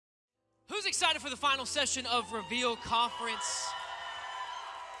excited for the final session of Reveal Conference?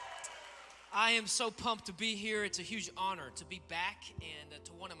 I am so pumped to be here. It's a huge honor to be back and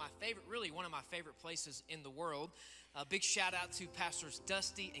to one of my favorite places in the world. A big shout out to Pastors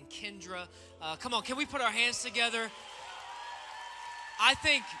Dusty and Kendra. Come on, can we put our hands together? I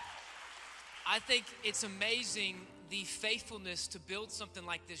think it's amazing the faithfulness to build something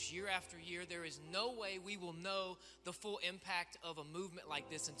like this year after year. There is no way we will know the full impact of a movement like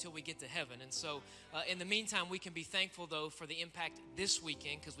this until we get to heaven. And so in the meantime, we can be thankful, though, for the impact this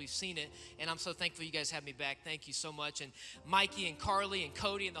weekend because we've seen it. And I'm so thankful you guys have me back. Thank you so much. And Mikey and Carly and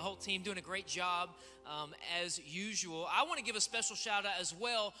Cody and the whole team doing a great job as usual. I want to give a special shout out as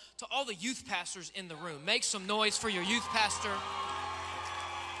well to all the youth pastors in the room. Make some noise for your youth pastor.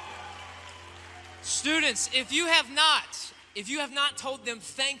 Students, if you have not told them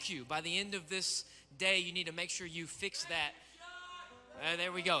thank you by the end of this day, you need to make sure you fix that.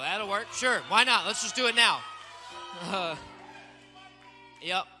 There we go. That'll work. Sure. Why not? Let's just do it now.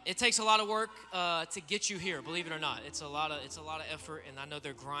 Yep. It takes a lot of work to get you here. Believe it or not, it's a lot of effort, and I know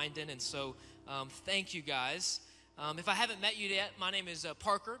they're grinding. And so, thank you guys. If I haven't met you yet, my name is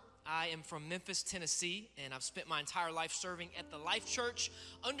Parker. I am from Memphis, Tennessee, and I've spent my entire life serving at the Life Church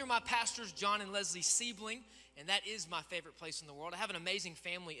under my pastors, John and Leslie Siebling, and that is my favorite place in the world. I have an amazing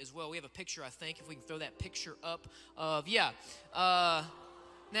family as well. We have a picture, I think, if we can throw that picture up of,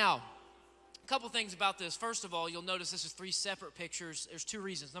 now, a couple things about this. First of all, you'll notice this is 3 separate pictures. There's 2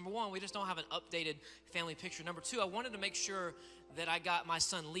 reasons. Number 1, we just don't have an updated family picture. Number 2, I wanted to make sure that I got my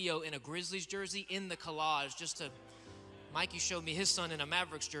son Leo in a Grizzlies jersey in the collage Mikey showed me his son in a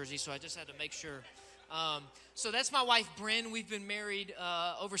Mavericks jersey, so I just had to make sure. So that's my wife, Bryn. We've been married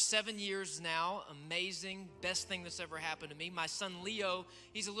over 7 years now. Amazing. Best thing that's ever happened to me. My son, Leo,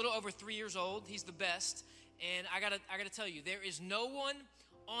 he's a little over 3 years old. He's the best. And I gotta tell you, there is no one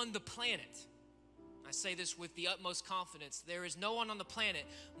on the planet, I say this with the utmost confidence, there is no one on the planet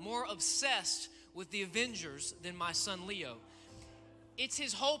more obsessed with the Avengers than my son, Leo. It's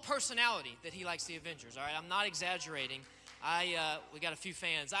his whole personality that he likes the Avengers, all right? I'm not exaggerating. We got a few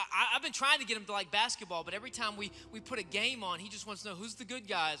fans. I've been trying to get him to like basketball, but every time we put a game on, he just wants to know who's the good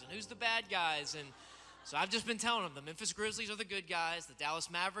guys and who's the bad guys. And so I've just been telling him the Memphis Grizzlies are the good guys, the Dallas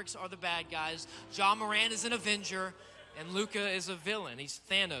Mavericks are the bad guys, John Moran is an Avenger, and Luka is a villain. He's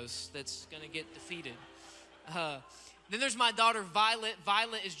Thanos that's going to get defeated. Then there's my daughter, Violet.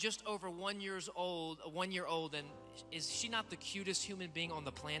 Violet is just over 1 year old, and is she not the cutest human being on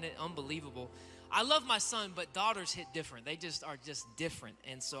the planet? Unbelievable. I love my son, but daughters hit different. They just are different.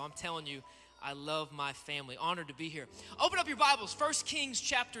 And so I'm telling you, I love my family. Honored to be here. Open up your Bibles, 1 Kings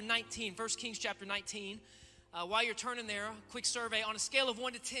chapter 19. 1 Kings chapter 19. While you're turning there, quick survey. On a scale of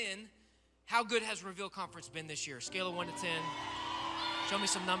 1 to 10, how good has Reveal Conference been this year? Scale of 1 to 10. Show me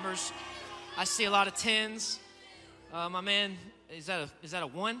some numbers. I see a lot of 10s. My man, is that a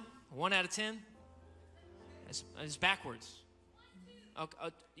 1? A 1 out of 10? It's backwards. Okay,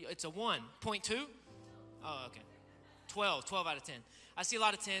 it's a 1. 0.2? Oh, okay. 12 out of 10. I see a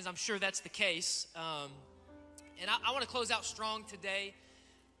lot of 10s. I'm sure that's the case. And I want to close out strong today.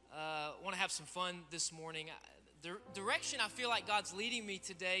 I want to have some fun this morning. The direction I feel like God's leading me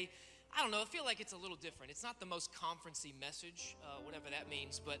today, I don't know, I feel like it's a little different. It's not the most conference-y message, whatever that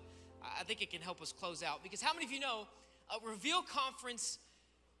means, but I think it can help us close out. Because how many of you know a Reveal Conference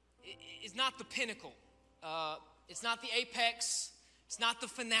is not the pinnacle. It's not the apex. It's not the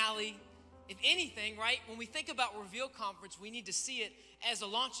finale. If anything, right, when we think about Reveal Conference, we need to see it as a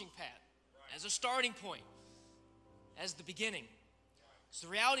launching pad, as a starting point, as the beginning. So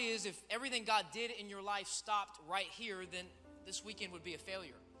the reality is if everything God did in your life stopped right here, then this weekend would be a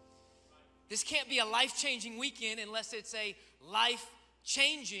failure. This can't be a life-changing weekend unless it's a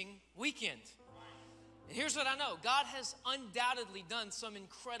life-changing weekend. And here's what I know. God has undoubtedly done some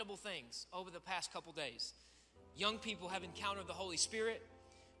incredible things over the past couple days. Young people have encountered the Holy Spirit.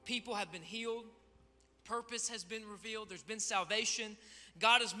 People have been healed. Purpose has been revealed. There's been salvation.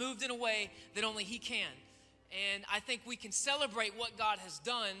 God has moved in a way that only He can. And I think we can celebrate what God has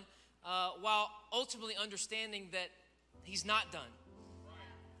done while ultimately understanding that He's not done.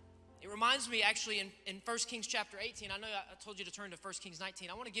 It reminds me actually in 1 Kings chapter 18, I know I told you to turn to 1 Kings 19.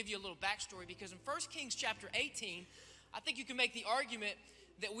 I want to give you a little backstory because in 1 Kings chapter 18, I think you can make the argument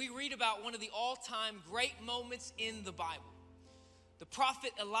that we read about one of the all-time great moments in the Bible. The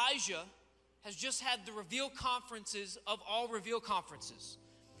prophet Elijah has just had the Reveal Conferences of all Reveal Conferences.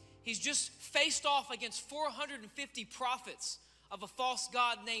 He's just faced off against 450 prophets of a false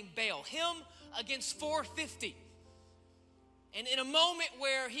god named Baal. Him against 450. And in a moment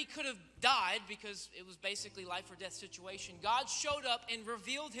where he could have died because it was basically life or death situation, God showed up and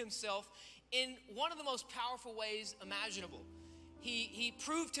revealed Himself in one of the most powerful ways imaginable. He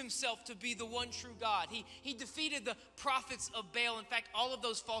proved himself to be the one true God. He defeated the prophets of Baal. In fact, all of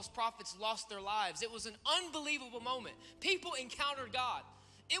those false prophets lost their lives. It was an unbelievable moment. People encountered God.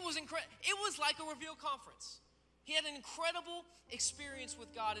 It was incredible. It was like a Reveal conference. He had an incredible experience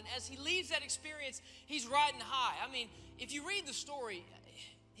with God. And as he leaves that experience, he's riding high. I mean, if you read the story,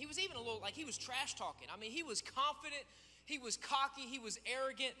 he was even a little, like he was trash talking. I mean, he was confident, he was cocky, he was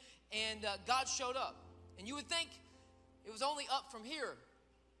arrogant, and God showed up. And you would think it was only up from here.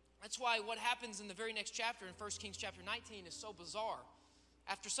 That's why what happens in the very next chapter, in 1 Kings chapter 19, is so bizarre.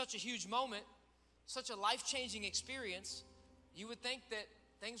 After such a huge moment, such a life-changing experience, you would think that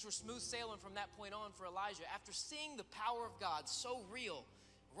things were smooth sailing from that point on for Elijah. After seeing the power of God so real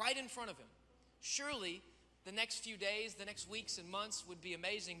right in front of him, surely the next few days, the next weeks and months would be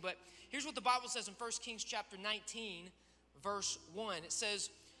amazing. But here's what the Bible says in 1 Kings chapter 19, verse 1. It says,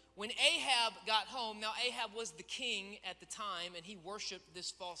 when Ahab got home, now Ahab was the king at the time, and he worshiped this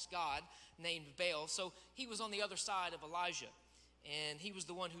false god named Baal. So he was on the other side of Elijah, and he was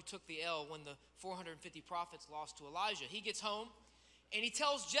the one who took the L when the 450 prophets lost to Elijah. He gets home, and he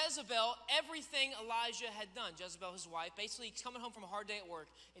tells Jezebel everything Elijah had done. Jezebel, his wife, basically he's coming home from a hard day at work,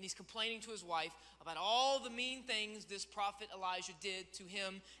 and he's complaining to his wife about all the mean things this prophet Elijah did to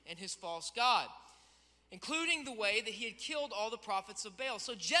him and his false god, including the way that he had killed all the prophets of Baal.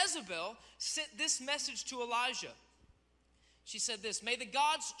 So Jezebel sent this message to Elijah. She said this, may the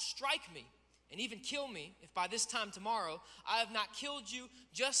gods strike me and even kill me if by this time tomorrow I have not killed you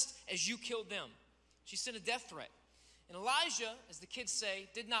just as you killed them. She sent a death threat. And Elijah, as the kids say,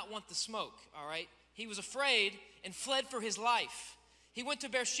 did not want the smoke, all right? He was afraid and fled for his life. He went to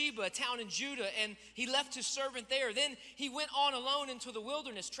Beersheba, a town in Judah, and he left his servant there. Then he went on alone into the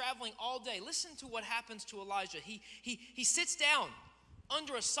wilderness, traveling all day. Listen to what happens to Elijah. He sits down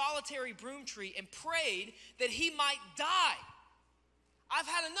under a solitary broom tree and prayed that he might die. I've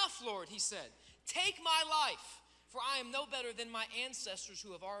had enough, Lord, he said. Take my life, for I am no better than my ancestors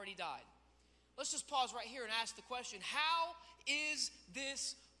who have already died. Let's just pause right here and ask the question, how is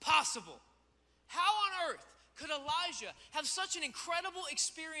this possible? How on earth could Elijah have such an incredible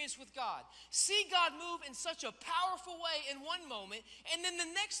experience with God, see God move in such a powerful way in one moment, and then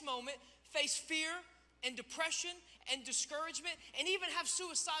the next moment face fear and depression and discouragement and even have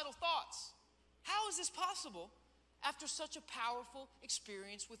suicidal thoughts? How is this possible after such a powerful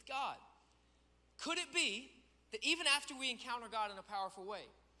experience with God? Could it be that even after we encounter God in a powerful way,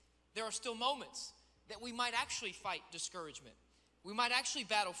 there are still moments that we might actually fight discouragement? We might actually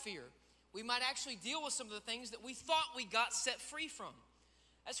battle fear. We might actually deal with some of the things that we thought we got set free from.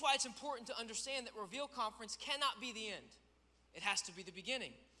 That's why it's important to understand that Reveal Conference cannot be the end. It has to be the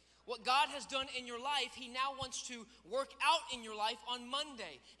beginning. What God has done in your life, He now wants to work out in your life on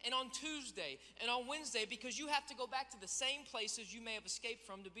Monday and on Tuesday and on Wednesday, because you have to go back to the same places you may have escaped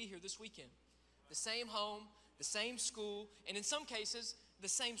from to be here this weekend. The same home, the same school, and in some cases, the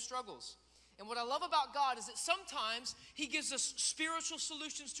same struggles. And what I love about God is that sometimes He gives us spiritual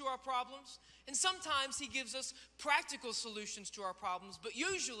solutions to our problems, and sometimes He gives us practical solutions to our problems, but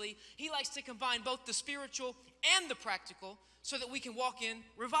usually He likes to combine both the spiritual and the practical so that we can walk in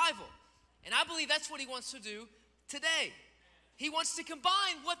revival. And I believe that's what He wants to do today. He wants to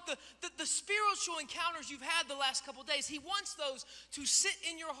combine what the spiritual encounters you've had the last couple days. He wants those to sit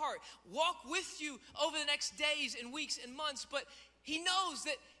in your heart, walk with you over the next days and weeks and months, but He knows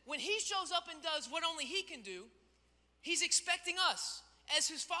that when He shows up and does what only He can do, He's expecting us as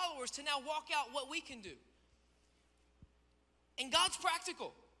His followers to now walk out what we can do. And God's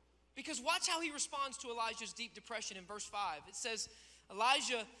practical, because watch how He responds to Elijah's deep depression in verse 5. It says,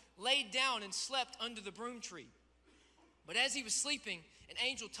 Elijah laid down and slept under the broom tree. But as he was sleeping, an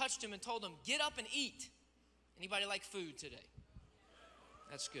angel touched him and told him, get up and eat. Anybody like food today?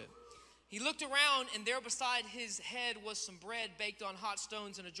 That's good. He looked around, and there beside his head was some bread baked on hot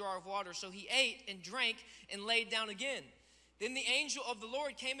stones and a jar of water. So he ate and drank and laid down again. Then the angel of the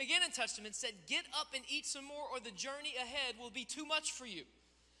Lord came again and touched him and said, get up and eat some more, or the journey ahead will be too much for you.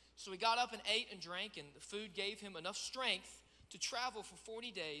 So he got up and ate and drank, and the food gave him enough strength to travel for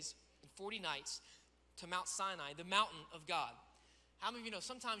 40 days and 40 nights to Mount Sinai, the mountain of God. How many of you know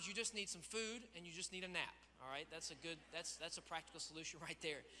sometimes you just need some food and you just need a nap? All right, that's a practical solution right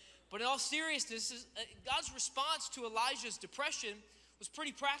there. But in all seriousness, God's response to Elijah's depression was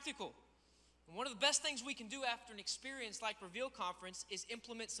pretty practical. And one of the best things we can do after an experience like Reveal Conference is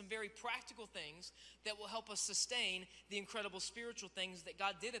implement some very practical things that will help us sustain the incredible spiritual things that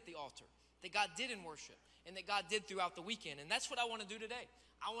God did at the altar, that God did in worship, and that God did throughout the weekend. And that's what I want to do today.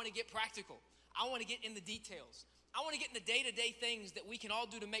 I want to get practical. I want to get in the details. I want to get in the day-to-day things that we can all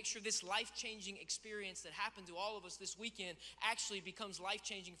do to make sure this life-changing experience that happened to all of us this weekend actually becomes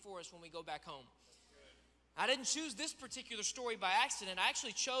life-changing for us when we go back home. I didn't choose this particular story by accident. I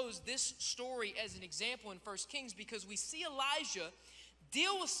actually chose this story as an example in 1 Kings because we see Elijah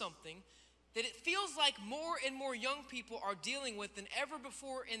deal with something that it feels like more and more young people are dealing with than ever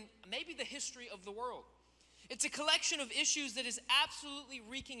before in maybe the history of the world. It's a collection of issues that is absolutely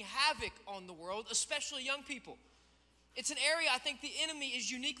wreaking havoc on the world, especially young people. It's an area I think the enemy is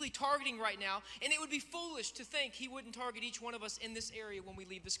uniquely targeting right now, and it would be foolish to think he wouldn't target each one of us in this area when we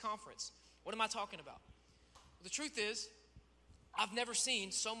leave this conference. What am I talking about? The truth is, I've never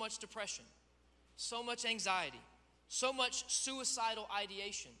seen so much depression, so much anxiety, so much suicidal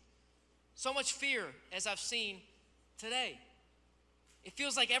ideation, so much fear as I've seen today. It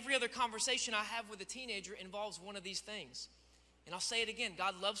feels like every other conversation I have with a teenager involves one of these things. And I'll say it again,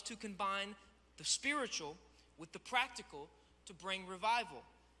 God loves to combine the spiritual with the practical to bring revival.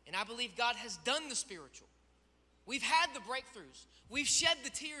 And I believe God has done the spiritual. We've had the breakthroughs. We've shed the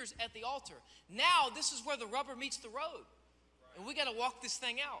tears at the altar. Now this is where the rubber meets the road. And we got to walk this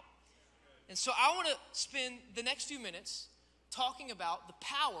thing out. And so I want to spend the next few minutes talking about the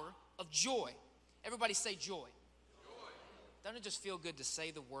power of joy. Everybody say joy. Doesn't it just feel good to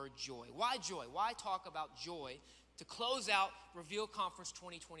say the word joy? Why joy? Why talk about joy to close out Reveal Conference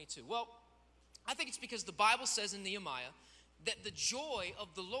 2022? Well, I think it's because the Bible says in Nehemiah that the joy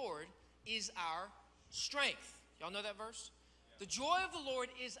of the Lord is our strength. Y'all know that verse? The joy of the Lord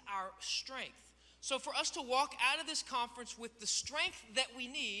is our strength. So for us to walk out of this conference with the strength that we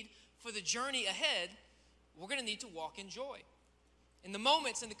need for the journey ahead, we're going to need to walk in joy. In the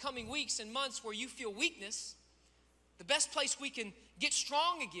moments in the coming weeks and months where you feel weakness, the best place we can get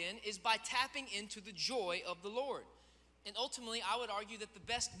strong again is by tapping into the joy of the Lord. And ultimately, I would argue that the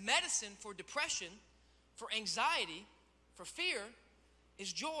best medicine for depression, for anxiety, for fear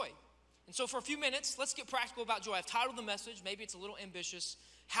is joy. And so for a few minutes, let's get practical about joy. I've titled the message, maybe it's a little ambitious,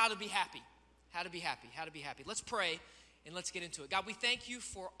 How to Be Happy. How to be happy, how to be happy. Let's pray and let's get into it. God, we thank you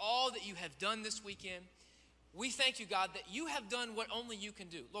for all that you have done this weekend. We thank you, God, that you have done what only you can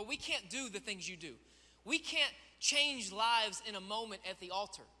do. Lord, we can't do the things you do. We can't change lives in a moment at the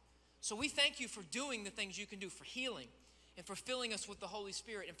altar. So we thank you for doing the things you can do, for healing and for filling us with the Holy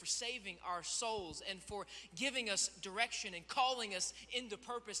Spirit and for saving our souls and for giving us direction and calling us into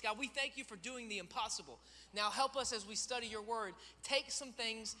purpose. God, we thank you for doing the impossible. Now help us as we study your word. Take some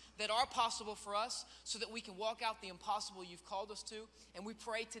things that are possible for us so that we can walk out the impossible you've called us to. And we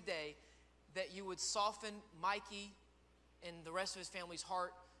pray today that you would soften Mikey and the rest of his family's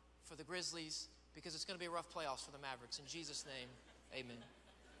heart for the Grizzlies, because it's going to be a rough playoffs for the Mavericks. In Jesus' name, amen.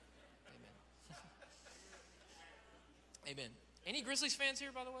 Amen. Amen. Any Grizzlies fans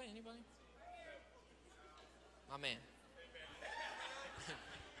here, by the way? Anybody? My man.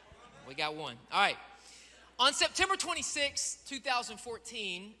 We got one. All right. On September 26,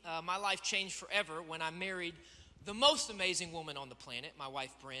 2014, my life changed forever when I married the most amazing woman on the planet, my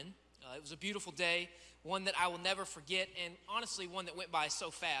wife, Bryn. It was a beautiful day, one that I will never forget, and honestly, one that went by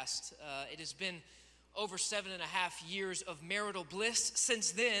so fast. It has been over 7.5 years of marital bliss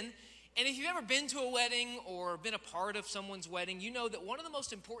since then. And if you've ever been to a wedding or been a part of someone's wedding, you know that one of the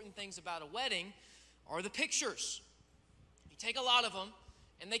most important things about a wedding are the pictures. You take a lot of them,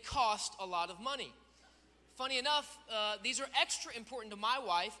 and they cost a lot of money. Funny enough, these are extra important to my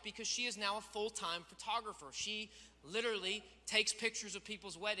wife because she is now a full-time photographer. She literally takes pictures of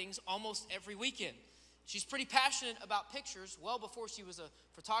people's weddings almost every weekend. She's pretty passionate about pictures well before she was a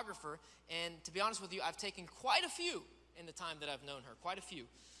photographer. And to be honest with you, I've taken quite a few in the time that I've known her, quite a few.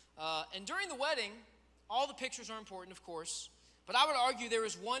 And during the wedding, all the pictures are important, of course. But I would argue there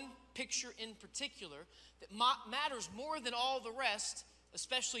is one picture in particular that matters more than all the rest,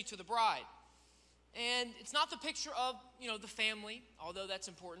 especially to the bride. And it's not the picture of, the family, although that's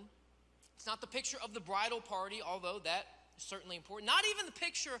important. It's not the picture of the bridal party, although that is certainly important. Not even the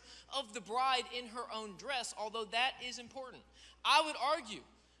picture of the bride in her own dress, although that is important. I would argue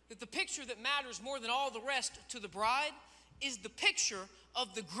that the picture that matters more than all the rest to the bride is the picture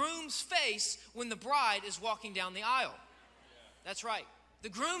of the groom's face when the bride is walking down the aisle. That's right. The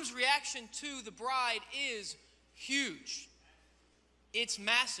groom's reaction to the bride is huge. It's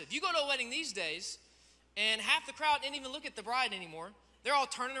massive. You go to a wedding these days, and half the crowd didn't even look at the bride anymore. They're all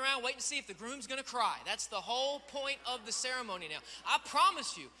turning around waiting to see if the groom's going to cry. That's the whole point of the ceremony now. I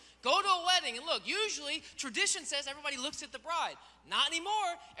promise you, go to a wedding and look. Usually, tradition says everybody looks at the bride. Not anymore.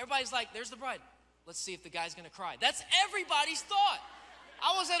 Everybody's like, there's the bride. Let's see if the guy's going to cry. That's everybody's thought.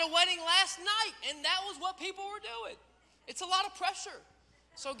 I was at a wedding last night, and that was what people were doing. It's a lot of pressure.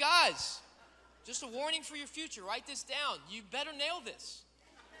 So guys, Just a warning for your future. Write this down. You better nail this.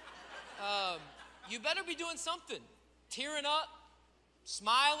 You better be doing something. Tearing up,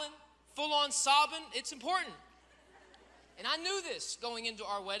 smiling, full-on sobbing. It's important. And I knew this going into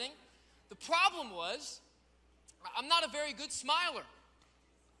our wedding. The problem was, I'm not a very good smiler.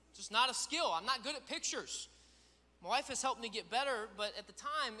 Just not a skill. I'm not good at pictures. My wife has helped me get better, but at the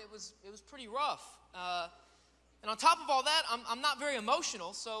time, it was pretty rough. And on top of all that, I'm not very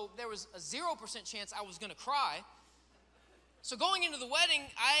emotional, so there was a 0% chance I was going to cry. So going into the wedding,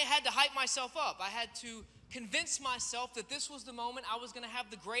 I had to hype myself up. I had to convince myself that this was the moment I was going to have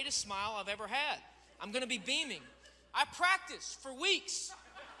the greatest smile I've ever had. I'm going to be beaming. I practiced for weeks.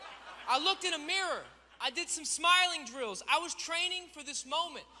 I looked in a mirror. I did some smiling drills. I was training for this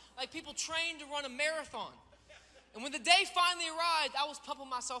moment, like people train to run a marathon. And when the day finally arrived, I was pumping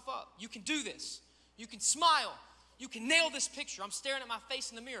myself up. You can do this. You can smile. You can nail this picture. I'm staring at my face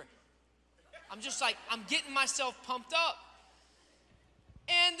in the mirror. I'm just like, I'm getting myself pumped up.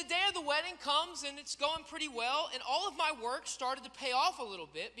 And the day of the wedding comes, and it's going pretty well, and all of my work started to pay off a little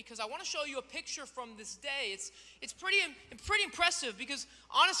bit because I want to show you a picture from this day. It's pretty impressive because,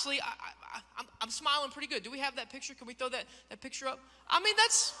 honestly, I'm smiling pretty good. Do we have that picture? Can we throw that picture up? I mean,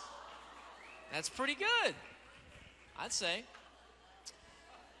 that's pretty good, I'd say.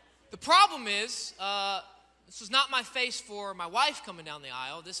 The problem is, this was not my face for my wife coming down the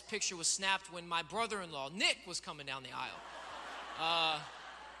aisle. This picture was snapped when my brother-in-law, Nick, was coming down the aisle.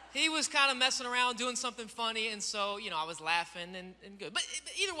 He was kind of messing around, doing something funny, and so, I was laughing and good. But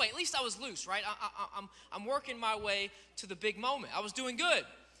either way, at least I was loose, right? I'm working my way to the big moment. I was doing good.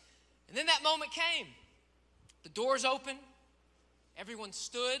 And then that moment came. The doors opened. Everyone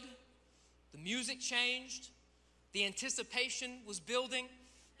stood. The music changed. The anticipation was building.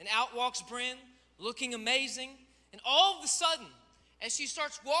 And out walks Bryn, looking amazing. And all of a sudden, as she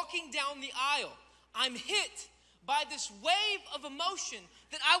starts walking down the aisle, I'm hit by this wave of emotion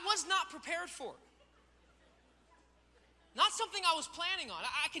that I was not prepared for. Not something I was planning on.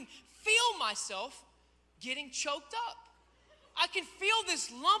 I can feel myself getting choked up. I can feel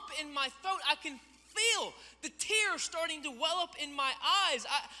this lump in my throat. I can feel the tears starting to well up in my eyes.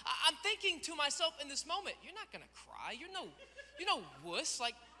 I'm thinking to myself in this moment, you're not going to cry. You're no wuss.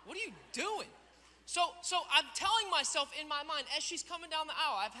 Like, what are you doing? So I'm telling myself in my mind, as she's coming down the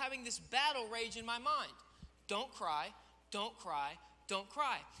aisle, I'm having this battle rage in my mind. Don't cry, don't cry, don't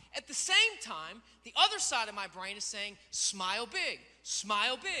cry. At the same time, the other side of my brain is saying, smile big,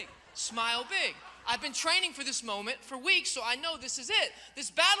 smile big, smile big. I've been training for this moment for weeks, so I know this is it.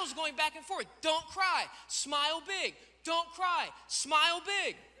 This battle's going back and forth. Don't cry, smile big, don't cry, smile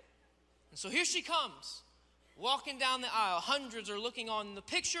big. And so here she comes, walking down the aisle. Hundreds are looking on the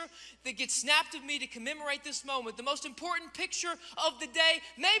picture that gets snapped of me to commemorate this moment. The most important picture of the day,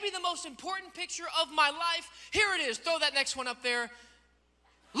 maybe the most important picture of my life. Here it is. Throw that next one up there.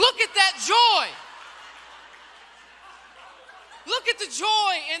 Look at that joy. Look at the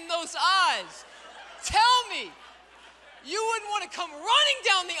joy in those eyes. Tell me you wouldn't want to come running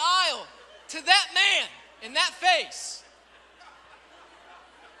down the aisle to that man in that face.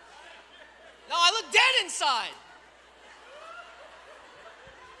 No, I look dead inside.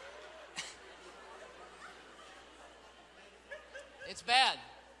 It's bad.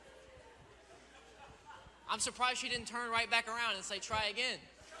 I'm surprised she didn't turn right back around and say, try again.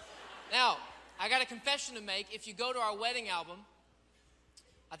 Now, I got a confession to make. If you go to our wedding album,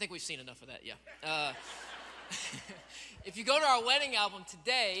 I think we've seen enough of that, yeah. If you go to our wedding album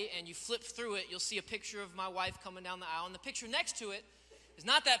today and you flip through it, you'll see a picture of my wife coming down the aisle. And the picture next to it is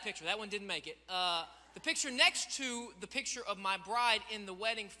not that picture. That one didn't make it. The picture next to the picture of my bride in the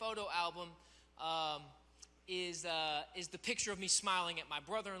wedding photo album is the picture of me smiling at my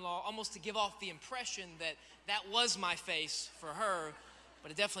brother-in-law, almost to give off the impression that that was my face for her,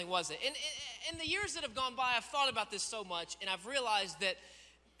 but it definitely wasn't. In the years that have gone by, I've thought about this so much, and I've realized that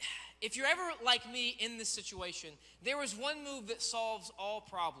if you're ever like me in this situation, there is one move that solves all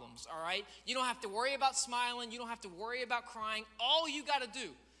problems, all right? You don't have to worry about smiling. You don't have to worry about crying. All you got to do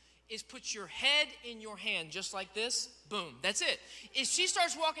is put your head in your hand just like this. Boom. That's it. If she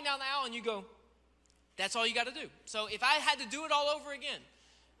starts walking down the aisle and you go, that's all you got to do. So if I had to do it all over again,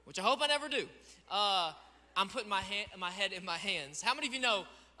 which I hope I never do, I'm putting my head in my hands. How many of you know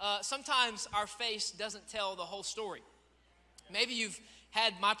sometimes our face doesn't tell the whole story? Maybe you've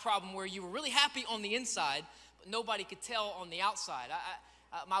had my problem where you were really happy on the inside, but nobody could tell on the outside.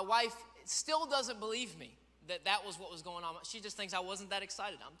 My wife still doesn't believe me that was what was going on. She just thinks I wasn't that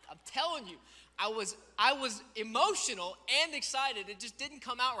excited. I'm telling you, I was emotional and excited. It just didn't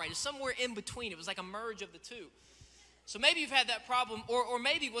come out right. It's somewhere in between. It was like a merge of the two. So maybe you've had that problem, or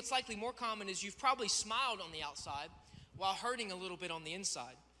maybe what's likely more common is you've probably smiled on the outside while hurting a little bit on the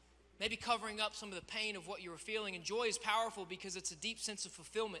inside. Maybe covering up some of the pain of what you were feeling. And joy is powerful because it's a deep sense of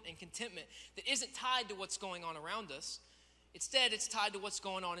fulfillment and contentment that isn't tied to what's going on around us. Instead, it's tied to what's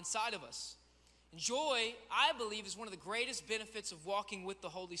going on inside of us. And joy, I believe, is one of the greatest benefits of walking with the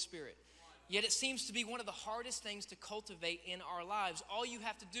Holy Spirit. Yet it seems to be one of the hardest things to cultivate in our lives. All you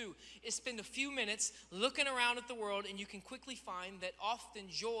have to do is spend a few minutes looking around at the world, and you can quickly find that often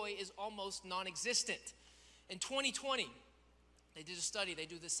joy is almost non-existent. In 2020, they did a study. They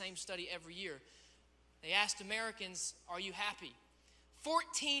do the same study every year. They asked Americans, are you happy?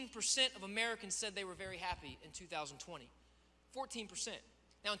 14% of Americans said they were very happy in 2020. 14%.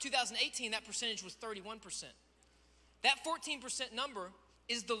 Now in 2018, that percentage was 31%. That 14% number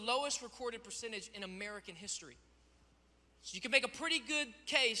is the lowest recorded percentage in American history. So you can make a pretty good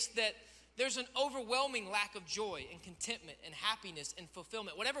case that there's an overwhelming lack of joy and contentment and happiness and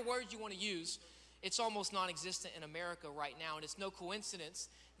fulfillment. Whatever words you want to use, it's almost non-existent in America right now. And it's no coincidence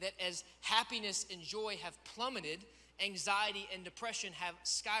that as happiness and joy have plummeted, anxiety and depression have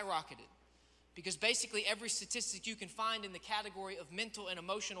skyrocketed. Because basically every statistic you can find in the category of mental and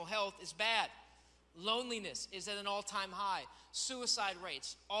emotional health is bad. Loneliness is at an all-time high. Suicide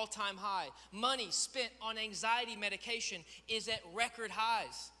rates, all-time high. Money spent on anxiety medication is at record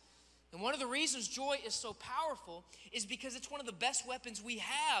highs. And one of the reasons joy is so powerful is because it's one of the best weapons we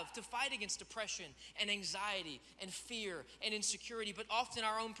have to fight against depression and anxiety and fear and insecurity. But often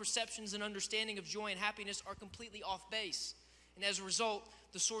our own perceptions and understanding of joy and happiness are completely off base. And as a result,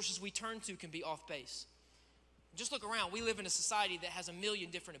 the sources we turn to can be off base. Just look around. We live in a society that has a million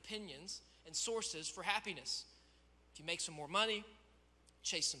different opinions and sources for happiness. If you make some more money,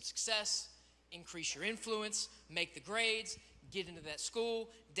 chase some success, increase your influence, make the grades, get into that school,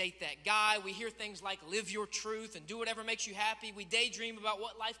 date that guy. We hear things like live your truth and do whatever makes you happy. We daydream about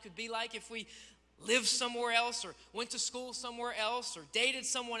what life could be like if we lived somewhere else or went to school somewhere else or dated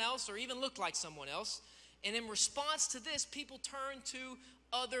someone else or even looked like someone else. And in response to this, people turn to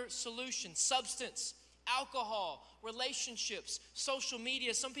other solutions: substance, alcohol, relationships, social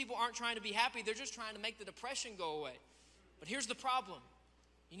media. Some people aren't trying to be happy. They're just trying to make the depression go away. But here's the problem.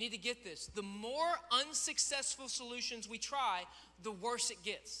 You need to get this. The more unsuccessful solutions we try, the worse it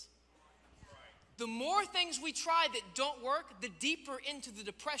gets. The more things we try that don't work, the deeper into the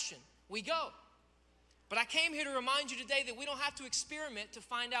depression we go. But I came here to remind you today that we don't have to experiment to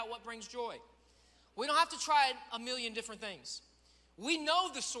find out what brings joy. We don't have to try a million different things. We know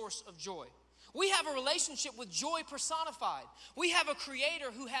the source of joy. We have a relationship with joy personified. We have a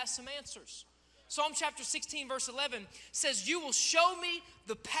creator who has some answers. Psalm chapter 16, verse 11 says, you will show me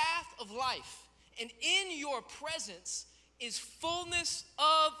the path of life, and in your presence is fullness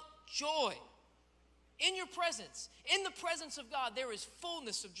of joy. In your presence, in the presence of God, there is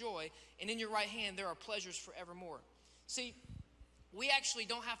fullness of joy, and in your right hand there are pleasures forevermore. See, we actually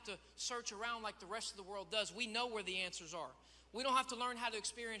don't have to search around like the rest of the world does. We know where the answers are. We don't have to learn how to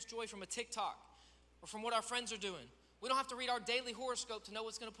experience joy from a TikTok or from what our friends are doing. We don't have to read our daily horoscope to know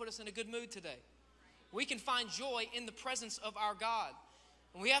what's going to put us in a good mood today. We can find joy in the presence of our God.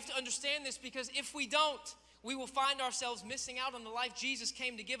 And we have to understand this, because if we don't, we will find ourselves missing out on the life Jesus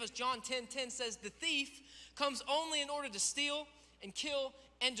came to give us. John 10:10 says, the thief comes only in order to steal and kill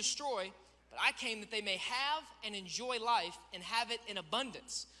and destroy. But I came that they may have and enjoy life and have it in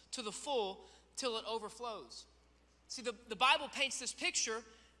abundance to the full till it overflows. See, the Bible paints this picture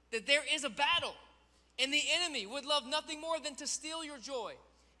that there is a battle, and the enemy would love nothing more than to steal your joy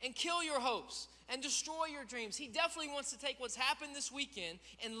and kill your hopes and destroy your dreams. He definitely wants to take what's happened this weekend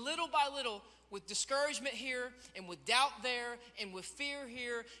and little by little, with discouragement here and with doubt there and with fear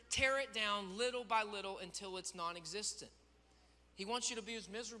here, tear it down little by little until it's non-existent. He wants you to be as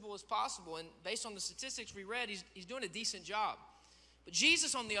miserable as possible, and based on the statistics we read, he's doing a decent job. But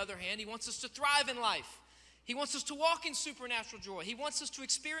Jesus, on the other hand, he wants us to thrive in life. He wants us to walk in supernatural joy. He wants us to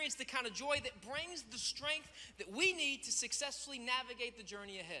experience the kind of joy that brings the strength that we need to successfully navigate the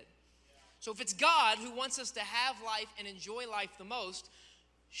journey ahead. So if it's God who wants us to have life and enjoy life the most,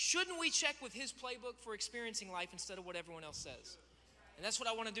 shouldn't we check with his playbook for experiencing life instead of what everyone else says? And that's what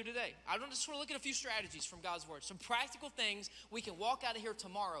I want to do today. I just want to look at a few strategies from God's word, some practical things we can walk out of here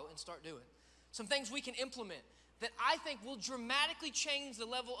tomorrow and start doing, some things we can implement that I think will dramatically change the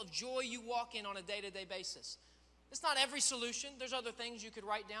level of joy you walk in on a day-to-day basis. It's not every solution. There's other things you could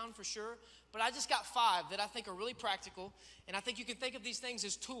write down for sure, but I just got 5 that I think are really practical, and I think you can think of these things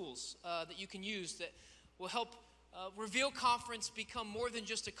as tools that you can use that will help Reveal Conference become more than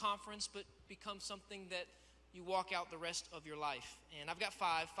just a conference, but become something that you walk out the rest of your life. And I've got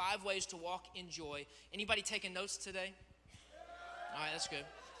five ways to walk in joy. Anybody taking notes today? All right, that's good.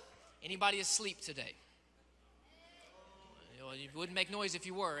 Anybody asleep today? You wouldn't make noise if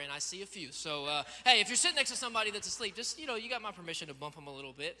you were, and I see a few. So, hey, if you're sitting next to somebody that's asleep, just, you got my permission to bump them a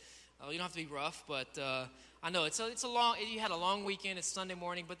little bit. You don't have to be rough, but I know it's a long, you had a long weekend. It's Sunday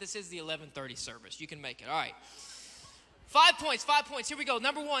morning, but this is the 11:30 service. You can make it. All right. 5 points. Here we go.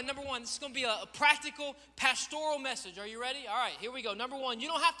 Number one. This is going to be a practical pastoral message. Are you ready? All right, here we go. Number one, you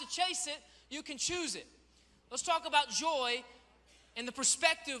don't have to chase it. You can choose it. Let's talk about joy and the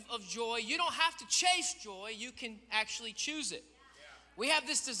perspective of joy. You don't have to chase joy. You can actually choose it. We have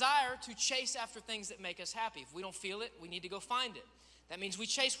this desire to chase after things that make us happy. If we don't feel it, we need to go find it. That means we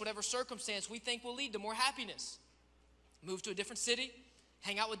chase whatever circumstance we think will lead to more happiness. Move to a different city,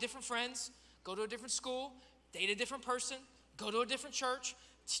 hang out with different friends, go to a different school, date a different person, go to a different church,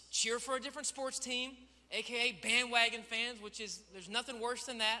 cheer for a different sports team, aka bandwagon fans, which is, there's nothing worse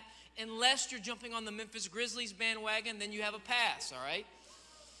than that. Unless you're jumping on the Memphis Grizzlies bandwagon, then you have a pass, all right?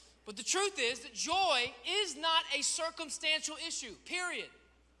 But the truth is that joy is not a circumstantial issue, period.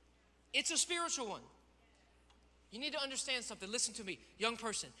 It's a spiritual one. You need to understand something. Listen to me, young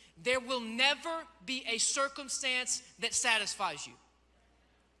person. There will never be a circumstance that satisfies you.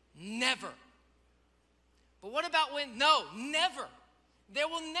 Never. But what about when? No, never. There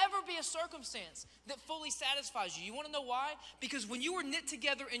will never be a circumstance that fully satisfies you. You want to know why? Because when you were knit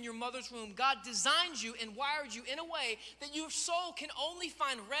together in your mother's womb, God designed you and wired you in a way that your soul can only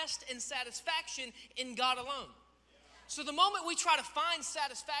find rest and satisfaction in God alone. So the moment we try to find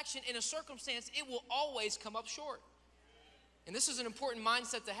satisfaction in a circumstance, it will always come up short. And this is an important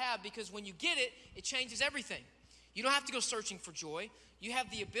mindset to have, because when you get it, it changes everything. You don't have to go searching for joy. You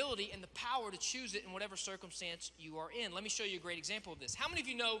have the ability and the power to choose it in whatever circumstance you are in. Let me show you a great example of this. How many of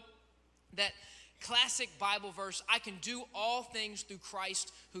you know that classic Bible verse, I can do all things through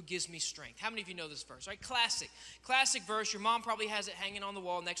Christ who gives me strength? How many of you know this verse? All right, classic verse. Your mom probably has it hanging on the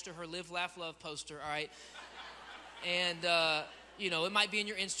wall next to her Live, Laugh, Love poster, all right? And, it might be in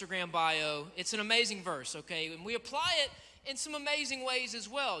your Instagram bio. It's an amazing verse, okay? And we apply it in some amazing ways as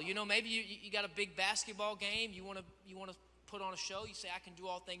well. Maybe you got a big basketball game. You want to put on a show. You say, I can do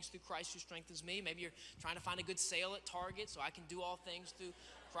all things through Christ who strengthens me. Maybe you're trying to find a good sale at Target, so I can do all things through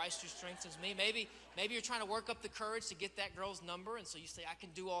Christ who strengthens me. Maybe you're trying to work up the courage to get that girl's number, and so you say, I can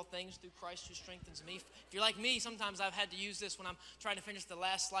do all things through Christ who strengthens me. If you're like me, sometimes I've had to use this when I'm trying to finish the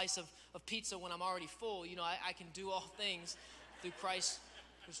last slice of pizza when I'm already full. I can do all things through Christ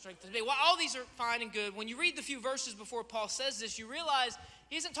who strengthens me. Well, all these are fine and good. When you read the few verses before Paul says this, you realize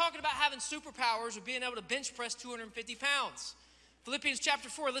he isn't talking about having superpowers or being able to bench press 250 pounds. Philippians chapter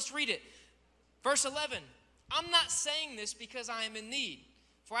 4, let's read it. Verse 11, I'm not saying this because I am in need,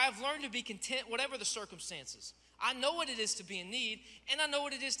 for I have learned to be content whatever the circumstances. I know what it is to be in need, and I know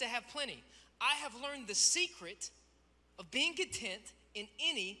what it is to have plenty. I have learned the secret of being content in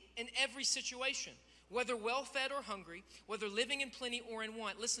any and every situation, whether well-fed or hungry, whether living in plenty or in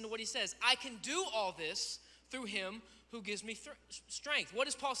want. Listen to what he says. I can do all this through him who gives me strength. What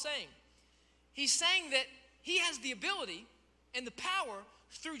is Paul saying? He's saying that he has the ability and the power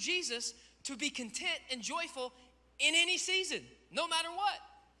through Jesus to be content and joyful in any season, no matter what.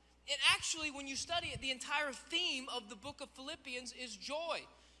 And actually, when you study it, the entire theme of the book of Philippians is joy.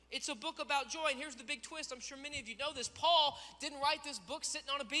 It's a book about joy, and here's the big twist. I'm sure many of you know this. Paul didn't write this book sitting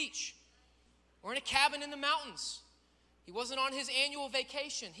on a beach or in a cabin in the mountains. He wasn't on his annual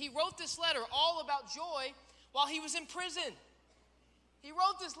vacation. He wrote this letter all about joy while he was in prison. He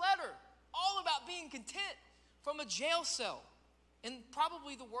wrote this letter all about being content from a jail cell in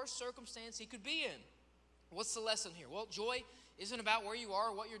probably the worst circumstance he could be in. What's the lesson here? Well, joy isn't about where you are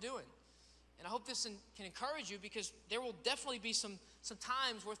or what you're doing. And I hope this can encourage you, because there will definitely be some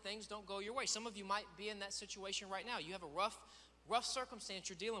times where things don't go your way. Some of you might be in that situation right now. You have a rough circumstance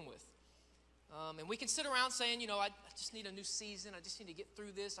you're dealing with. And we can sit around saying, I just need a new season. I just need to get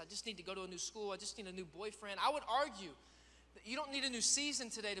through this. I just need to go to a new school. I just need a new boyfriend. I would argue that you don't need a new season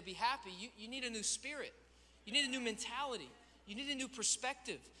today to be happy. You need a new spirit. You need a new mentality. You need a new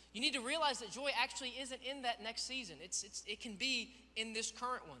perspective. You need to realize that joy actually isn't in that next season. It can be in this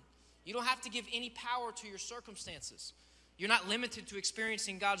current one. You don't have to give any power to your circumstances. You're not limited to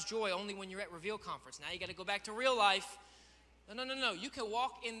experiencing God's joy only when you're at Reveal Conference. Now you got to go back to real life. No. You can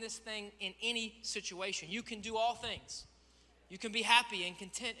walk in this thing in any situation. You can do all things. You can be happy and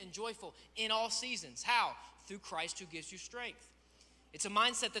content and joyful in all seasons. How? Through Christ who gives you strength. It's a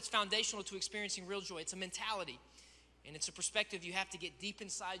mindset that's foundational to experiencing real joy. It's a mentality. And it's a perspective you have to get deep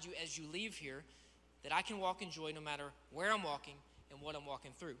inside you as you leave here, that I can walk in joy no matter where I'm walking and what I'm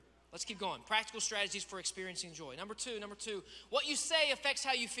walking through. Let's keep going. Practical strategies for experiencing joy. Number two, what you say affects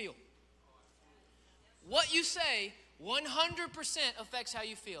how you feel. What you say 100% affects how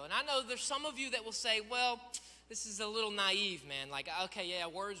you feel. And I know there's some of you that will say, well, this is a little naive, man. Like, okay, yeah,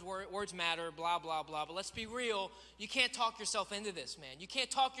 words matter, blah, blah, blah. But let's be real. You can't talk yourself into this, man. You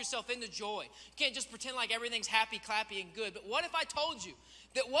can't talk yourself into joy. You can't just pretend like everything's happy, clappy, and good. But what if I told you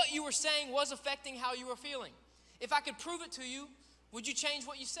that what you were saying was affecting how you were feeling? If I could prove it to you, would you change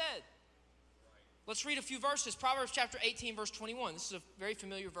what you said? Let's read a few verses. Proverbs chapter 18, verse 21. This is a very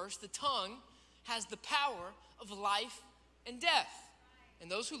familiar verse. The tongue has the power of life and death,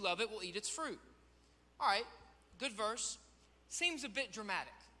 and those who love it will eat its fruit. All right. Good verse. Seems a bit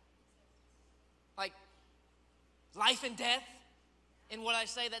dramatic. Like life and death in what I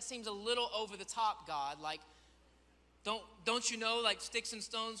say, that seems a little over the top, God. Like, don't you know, like sticks and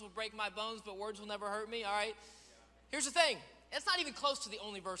stones will break my bones, but words will never hurt me, all right? Here's the thing. It's not even close to the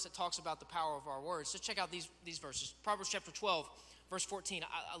only verse that talks about the power of our words. So check out these verses. Proverbs chapter 12, verse 14.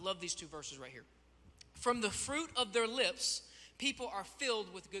 I love these two verses right here. From the fruit of their lips, people are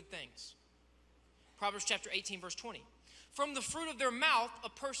filled with good things. Proverbs chapter 18, verse 20. From the fruit of their mouth, a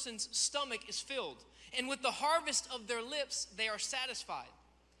person's stomach is filled, and with the harvest of their lips, they are satisfied.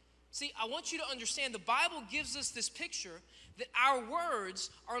 See, I want you to understand the Bible gives us this picture that our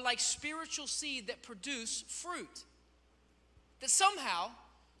words are like spiritual seed that produce fruit. That somehow,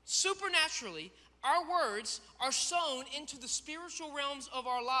 supernaturally, our words are sown into the spiritual realms of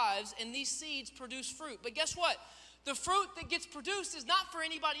our lives, and these seeds produce fruit. But guess what? The fruit that gets produced is not for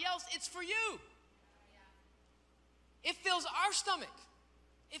anybody else, it's for you. It fills our stomach.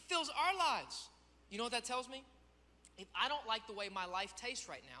 It fills our lives. You know what that tells me? If I don't like the way my life tastes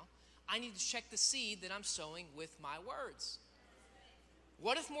right now, I need to check the seed that I'm sowing with my words.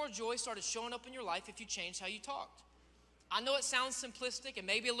 What if more joy started showing up in your life if you changed how you talked? I know it sounds simplistic and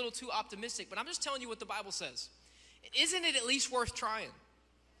maybe a little too optimistic, but I'm just telling you what the Bible says. Isn't it at least worth trying?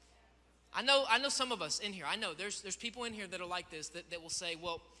 I know some of us in here, I know there's people in here that are like this, that will say,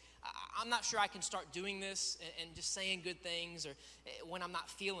 well, I'm not sure I can start doing this and just saying good things or when I'm not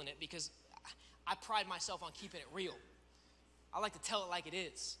feeling it, because I pride myself on keeping it real. I like to tell it like it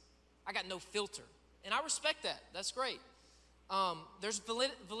is. I got no filter. And I respect that. That's great. There's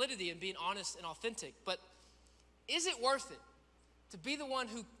validity in being honest and authentic. But is it worth it to be the one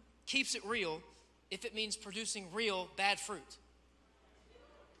who keeps it real if it means producing real bad fruit?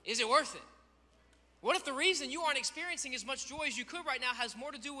 Is it worth it? What if the reason you aren't experiencing as much joy as you could right now has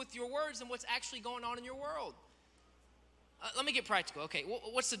more to do with your words than what's actually going on in your world? Let me get practical. Okay,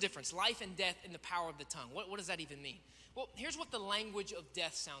 what's the difference? Life and death in the power of the tongue. What does that even mean? Well, here's what the language of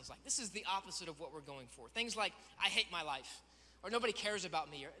death sounds like. This is the opposite of what we're going for. Things like, I hate my life, or nobody cares about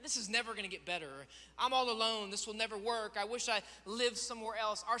me, or this is never going to get better, or I'm all alone, this will never work, I wish I lived somewhere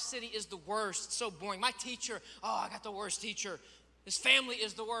else, our city is the worst, it's so boring. My teacher, I got the worst teacher. This family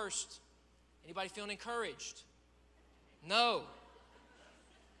is the worst. Anybody feeling encouraged? No.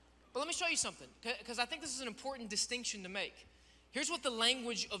 But let me show you something, because I think this is an important distinction to make. Here's what the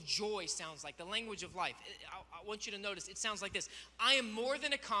language of joy sounds like, the language of life. I want you to notice, it sounds like this. I am more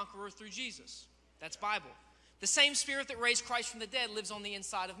than a conqueror through Jesus. That's Bible. The same Spirit that raised Christ from the dead lives on the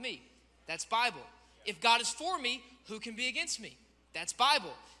inside of me. That's Bible. If God is for me, who can be against me? That's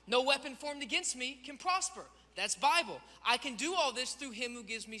Bible. No weapon formed against me can prosper. That's Bible. I can do all this through him who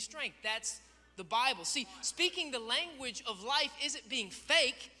gives me strength. That's the Bible. See, speaking the language of life isn't being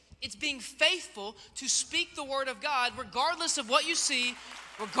fake. It's being faithful to speak the word of God regardless of what you see,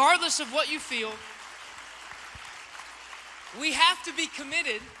 regardless of what you feel. We have to be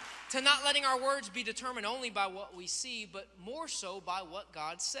committed to not letting our words be determined only by what we see, but more so by what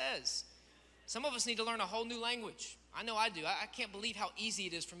God says. Some of us need to learn a whole new language. I know I do. I can't believe how easy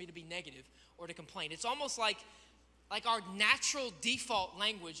it is for me to be negative or to complain. It's almost like our natural default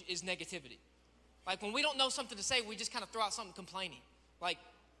language is negativity. Like when we don't know something to say, we just kind of throw out something complaining. Like,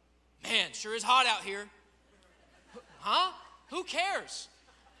 man, sure is hot out here. Huh? Who cares?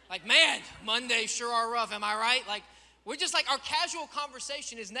 Like, man, Mondays sure are rough, am I right? Like, we're just like, our casual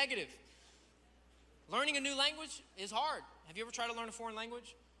conversation is negative. Learning a new language is hard. Have you ever tried to learn a foreign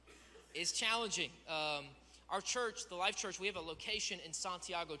language? It's challenging. Our church, the Life Church, we have a location in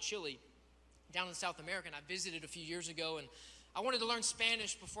Santiago, Chile, down in South America, and I visited a few years ago, and I wanted to learn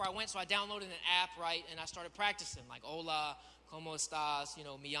Spanish before I went, so I downloaded an app, right, and I started practicing, like, hola, ¿cómo estás? You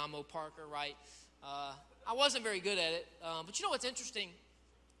know, me llamo Parker, right? I wasn't very good at it, but you know what's interesting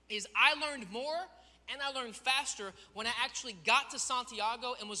is I learned more and I learned faster when I actually got to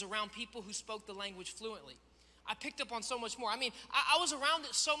Santiago and was around people who spoke the language fluently. I picked up on so much more. I mean, I was around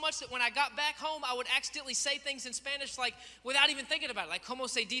it so much that when I got back home, I would accidentally say things in Spanish like without even thinking about it, like como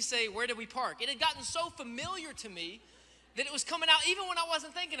se dice, where did we park? It had gotten so familiar to me that it was coming out even when I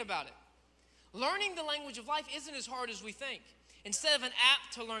wasn't thinking about it. Learning the language of life isn't as hard as we think. Instead of an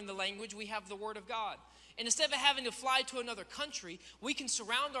app to learn the language, we have the Word of God. And instead of having to fly to another country, we can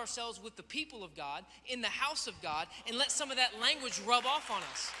surround ourselves with the people of God in the house of God and let some of that language rub off on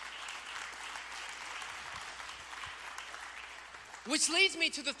us. Which leads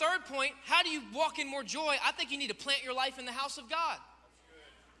me to the third point. How do you walk in more joy? I think you need to plant your life in the house of God.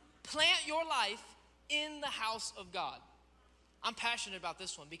 Plant your life in the house of God. I'm passionate about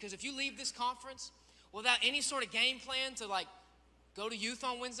this one because if you leave this conference without any sort of game plan to like go to youth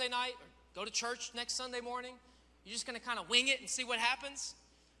on Wednesday night or go to church next Sunday morning, you're just going to kind of wing it and see what happens.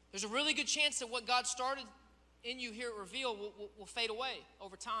 There's a really good chance that what God started in you here at Reveal will fade away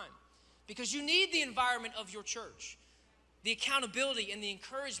over time because you need the environment of your church. The accountability and the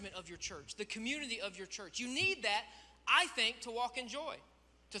encouragement of your church, the community of your church. You need that, I think, to walk in joy,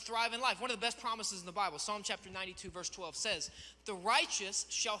 to thrive in life. One of the best promises in the Bible, Psalm chapter 92, verse 12 says, "The righteous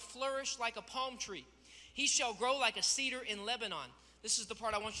shall flourish like a palm tree. He shall grow like a cedar in Lebanon." This is the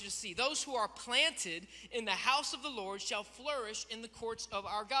part I want you to see. "Those who are planted in the house of the Lord shall flourish in the courts of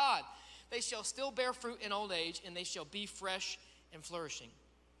our God. They shall still bear fruit in old age, and they shall be fresh and flourishing."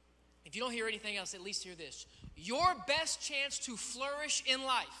 If you don't hear anything else, at least hear this. Your best chance to flourish in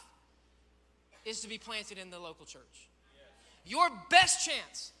life is to be planted in the local church. Your best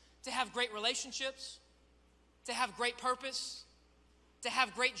chance to have great relationships, to have great purpose, to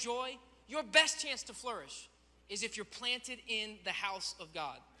have great joy, your best chance to flourish is if you're planted in the house of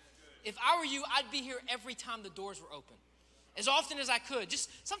God. If I were you, I'd be here every time the doors were open. As often as I could. Just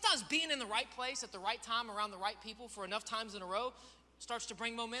sometimes being in the right place at the right time around the right people for enough times in a row starts to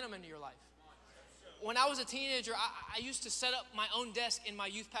bring momentum into your life. When I was a teenager, I used to set up my own desk in my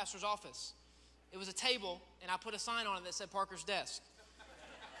youth pastor's office. It was a table, and I put a sign on it that said Parker's Desk.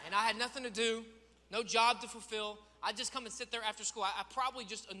 And I had nothing to do, no job to fulfill. I'd just come and sit there after school. I probably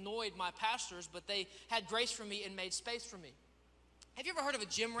just annoyed my pastors, but they had grace for me and made space for me. Have you ever heard of a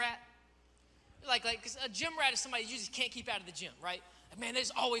gym rat? Like, 'cause a gym rat is somebody you just can't keep out of the gym, right? Man, they're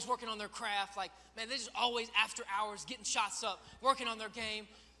just always working on their craft. Like, man, they're just always after hours getting shots up, working on their game.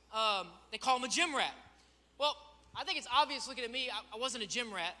 They call them a gym rat. Well, I think it's obvious looking at me, I wasn't a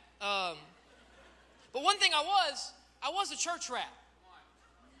gym rat. But one thing I was a church rat.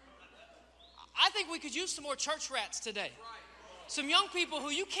 I think we could use some more church rats today. Some young people who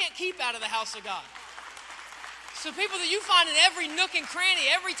you can't keep out of the house of God. Some people that you find in every nook and cranny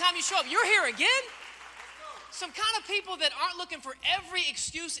every time you show up. You're here again? Some kind of people that aren't looking for every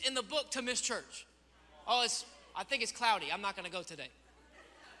excuse in the book to miss church. Oh, I think it's cloudy. I'm not going to go today.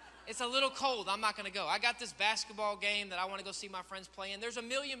 It's a little cold. I'm not going to go. I got this basketball game that I want to go see my friends play in. There's a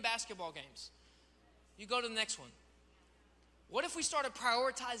million basketball games. You go to the next one. What if we started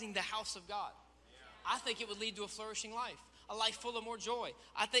prioritizing the house of God? I think it would lead to a flourishing life, a life full of more joy.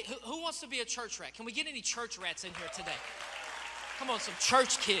 I think, who wants to be a church rat? Can we get any church rats in here today? Come on, some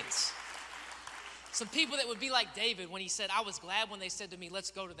church kids. Some people that would be like David when he said, "I was glad when they said to me,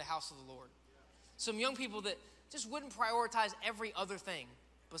 let's go to the house of the Lord." Some young people that just wouldn't prioritize every other thing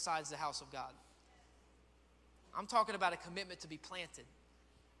besides the house of God. I'm talking about a commitment to be planted.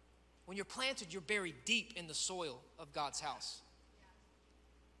 When you're planted, you're buried deep in the soil of God's house.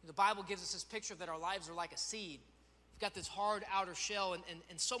 The Bible gives us this picture that our lives are like a seed. We've got this hard outer shell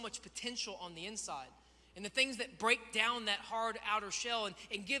and so much potential on the inside. And the things that break down that hard outer shell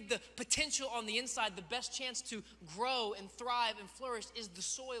and give the potential on the inside the best chance to grow and thrive and flourish is the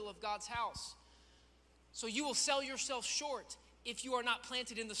soil of God's house. So you will sell yourself short if you are not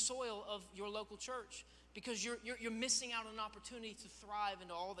planted in the soil of your local church because you're missing out on an opportunity to thrive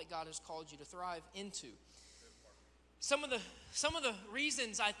into all that God has called you to thrive into. Some of the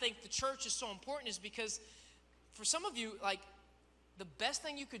reasons I think the church is so important is because for some of you, like, the best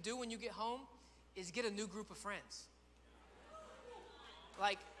thing you could do when you get home is get a new group of friends.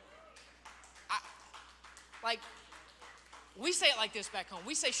 Like we say it like this back home.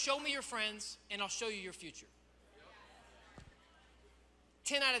 We say, "Show me your friends and I'll show you your future."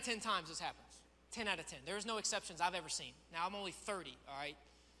 10 out of 10 times this happens. 10 out of 10. There's no exceptions I've ever seen. Now, I'm only 30, all right?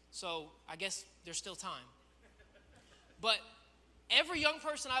 So I guess there's still time. But every young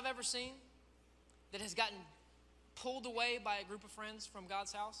person I've ever seen that has gotten pulled away by a group of friends from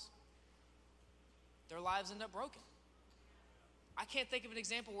God's house, their lives end up broken. I can't think of an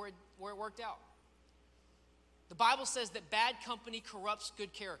example where it worked out. The Bible says that bad company corrupts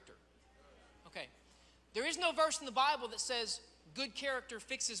good character. Okay. There is no verse in the Bible that says good character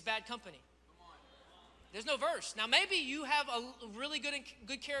fixes bad company. There's no verse. Now, maybe you have a really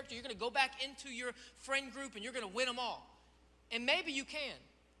good character. You're going to go back into your friend group and you're going to win them all. And maybe you can.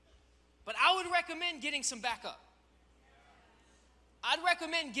 But I would recommend getting some backup. I'd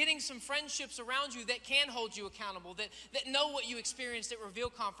recommend getting some friendships around you that can hold you accountable, that know what you experienced at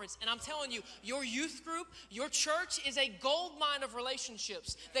Reveal Conference. And I'm telling you, your youth group, your church is a gold mine of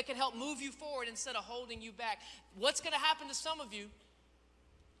relationships that can help move you forward instead of holding you back. What's going to happen to some of you,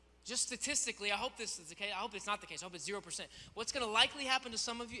 just statistically, I hope this is the case. I hope it's not the case. I hope it's 0%. What's going to likely happen to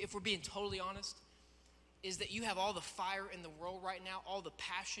some of you, if we're being totally honest, is that you have all the fire in the world right now, all the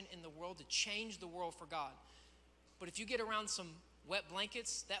passion in the world to change the world for God. But if you get around some wet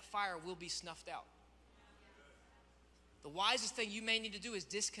blankets, that fire will be snuffed out. The wisest thing you may need to do is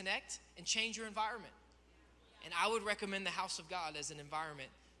disconnect and change your environment. And I would recommend the house of God as an environment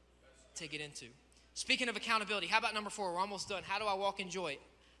to get into. Speaking of accountability, how about number 4? We're almost done. How do I walk in joy?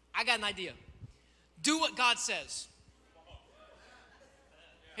 I got an idea. Do what God says.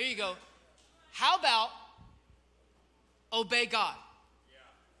 Here you go. How about obey God?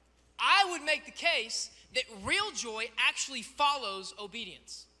 I would make the case that real joy actually follows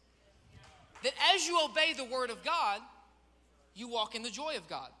obedience. That as you obey the word of God, you walk in the joy of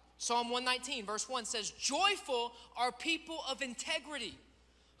God. Psalm 119 verse 1 says, "Joyful are people of integrity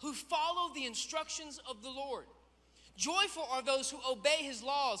who follow the instructions of the Lord. Joyful are those who obey his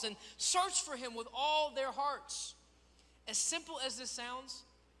laws and search for him with all their hearts." As simple as this sounds,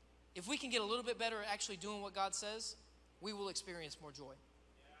 if we can get a little bit better at actually doing what God says, we will experience more joy.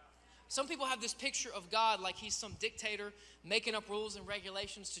 Some people have this picture of God like he's some dictator making up rules and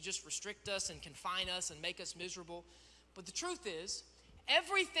regulations to just restrict us and confine us and make us miserable. But the truth is,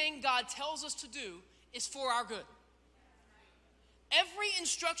 everything God tells us to do is for our good. Every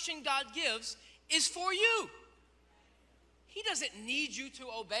instruction God gives is for you. He doesn't need you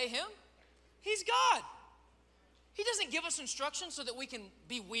to obey him. He's God. He doesn't give us instructions so that we can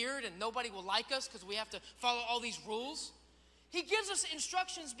be weird and nobody will like us because we have to follow all these rules. He gives us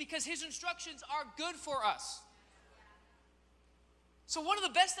instructions because his instructions are good for us. So one of the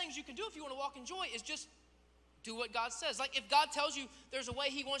best things you can do if you want to walk in joy is just do what God says. Like if God tells you there's a way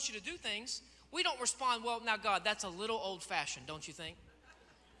he wants you to do things, we don't respond, "Well, now God, that's a little old-fashioned, don't you think?"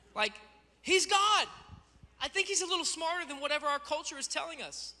 Like, he's God. I think he's a little smarter than whatever our culture is telling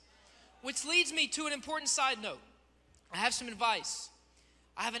us. Which leads me to an important side note. I have some advice.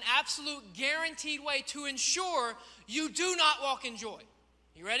 I have an absolute guaranteed way to ensure you do not walk in joy.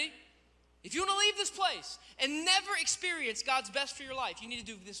 You ready? If you want to leave this place and never experience God's best for your life, you need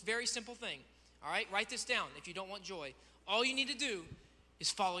to do this very simple thing. All right? Write this down if you don't want joy. All you need to do is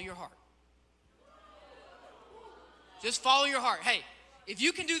follow your heart. Just follow your heart. Hey, if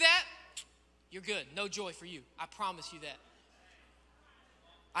you can do that, you're good. No joy for you. I promise you that.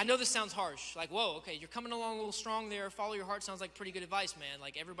 I know this sounds harsh. Like, whoa, okay, you're coming along a little strong there. Follow your heart sounds like pretty good advice, man.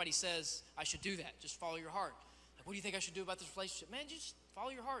 Like, everybody says I should do that. Just follow your heart. Like, what do you think I should do about this relationship? Man, just follow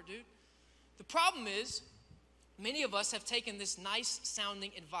your heart, dude. The problem is, many of us have taken this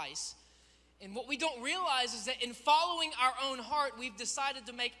nice-sounding advice, and what we don't realize is that in following our own heart, we've decided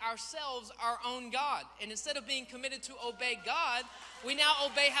to make ourselves our own God. And instead of being committed to obey God, we now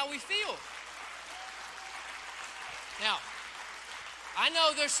obey how we feel. Now, I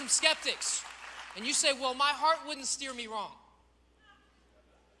know there's some skeptics, and you say, "Well, my heart wouldn't steer me wrong."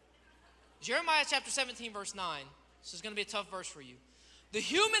 Jeremiah chapter 17, verse 9. This is going to be a tough verse for you. "The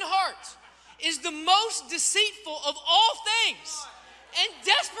human heart is the most deceitful of all things and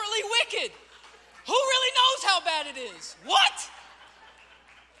desperately wicked. Who really knows how bad it is?" What?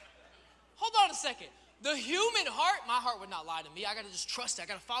 Hold on a second. The human heart, my heart would not lie to me. I got to just trust it. I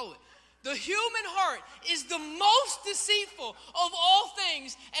got to follow it. The human heart is the most deceitful of all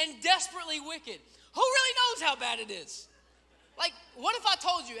things and desperately wicked. Who really knows how bad it is? Like, what if I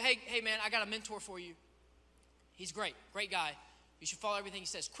told you, hey man, I got a mentor for you. He's great guy. You should follow everything he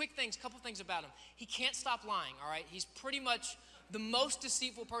says. Quick things, couple things about him. He can't stop lying, all right? He's pretty much the most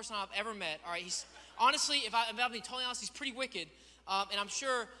deceitful person I've ever met, all right? He's, honestly, if I'm being totally honest, he's pretty wicked. And I'm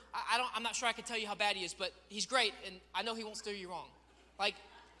sure, I'm not sure I can tell you how bad he is, but he's great, and I know he won't steer you wrong. Like,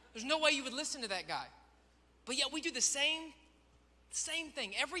 there's no way you would listen to that guy. But yet we do the same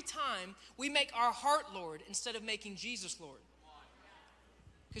thing. Every time we make our heart Lord instead of making Jesus Lord.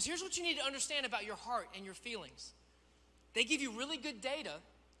 Because here's what you need to understand about your heart and your feelings. They give you really good data,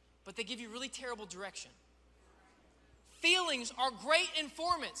 but they give you really terrible direction. Feelings are great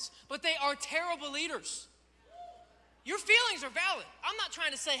informants, but they are terrible leaders. Your feelings are valid. I'm not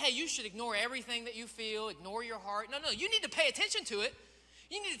trying to say, hey, you should ignore everything that you feel, ignore your heart. No, you need to pay attention to it.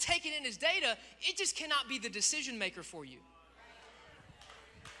 You need to take it in as data. It just cannot be the decision maker for you.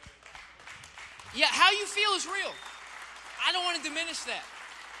 Yeah, how you feel is real. I don't want to diminish that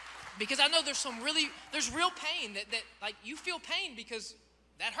because I know there's real pain that like you feel pain because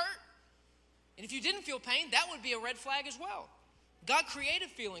that hurt. And if you didn't feel pain, that would be a red flag as well. God created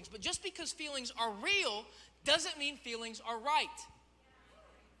feelings, but just because feelings are real doesn't mean feelings are right.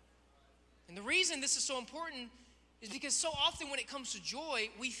 And the reason this is so important is because so often when it comes to joy,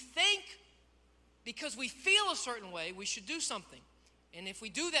 we think because we feel a certain way, we should do something. And if we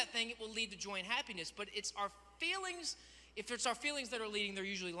do that thing, it will lead to joy and happiness. But it's our feelings, if it's our feelings that are leading, they're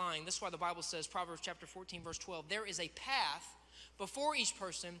usually lying. That's why the Bible says, Proverbs chapter 14, verse 12, there is a path before each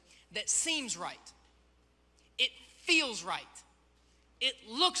person that seems right. It feels right. It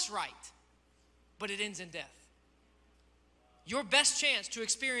looks right, but it ends in death. Your best chance to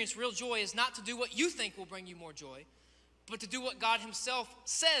experience real joy is not to do what you think will bring you more joy, but to do what God himself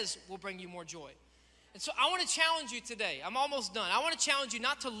says will bring you more joy. And so I want to challenge you today. I'm almost done. I want to challenge you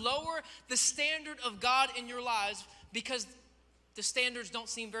not to lower the standard of God in your lives because the standards don't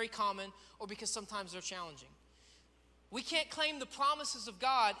seem very common or because sometimes they're challenging. We can't claim the promises of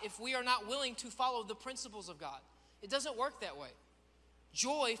God if we are not willing to follow the principles of God. It doesn't work that way.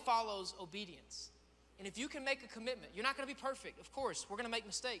 Joy follows obedience. And if you can make a commitment, you're not going to be perfect. Of course, we're going to make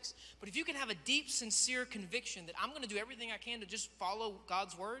mistakes. But if you can have a deep, sincere conviction that I'm going to do everything I can to just follow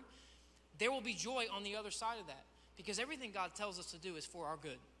God's word, there will be joy on the other side of that. Because everything God tells us to do is for our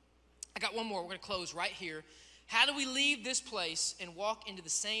good. I got one more. We're going to close right here. How do we leave this place and walk into the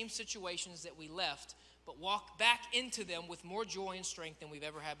same situations that we left, but walk back into them with more joy and strength than we've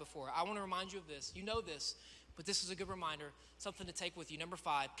ever had before? I want to remind you of this. You know this, but this is a good reminder, something to take with you. Number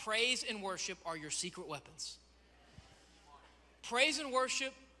 5, praise and worship are your secret weapons. Praise and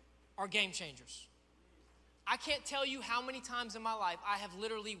worship are game changers. I can't tell you how many times in my life I have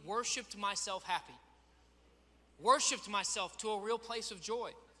literally worshiped myself happy. Worshiped myself to a real place of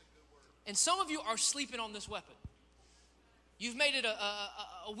joy. And some of you are sleeping on this weapon. You've made it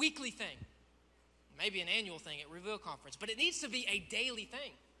a weekly thing. Maybe an annual thing at Reveal Conference. But it needs to be a daily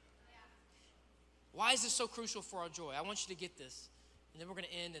thing. Why is this so crucial for our joy? I want you to get this. And then we're going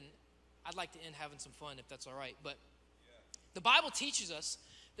to end, and I'd like to end having some fun if that's all right. But the Bible teaches us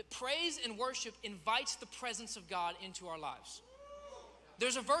that praise and worship invites the presence of God into our lives.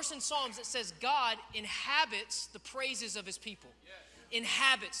 There's a verse in Psalms that says God inhabits the praises of his people.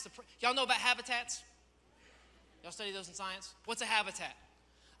 Inhabits. Y'all know about habitats? Y'all study those in science? What's a habitat?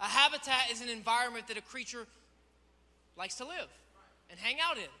 A habitat is an environment that a creature likes to live and hang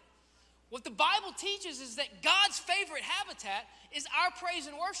out in. What the Bible teaches is that God's favorite habitat is our praise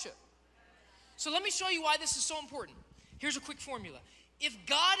and worship. So let me show you why this is so important. Here's a quick formula. If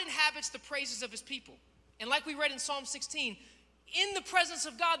God inhabits the praises of his people, and like we read in Psalm 16, in the presence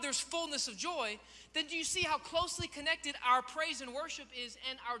of God there's fullness of joy, then do you see how closely connected our praise and worship is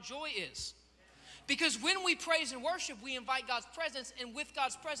and our joy is? Because when we praise and worship, we invite God's presence, and with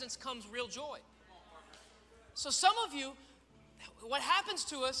God's presence comes real joy. So some of you, what happens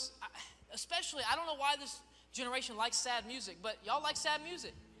to us, especially, I don't know why this generation likes sad music, but y'all like sad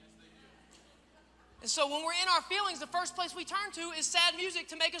music. And so when we're in our feelings, the first place we turn to is sad music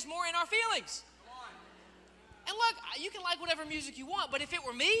to make us more in our feelings. And look, you can like whatever music you want, but if it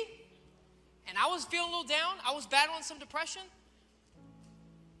were me, and I was feeling a little down, I was battling some depression,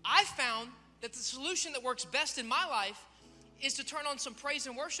 I found that the solution that works best in my life is to turn on some praise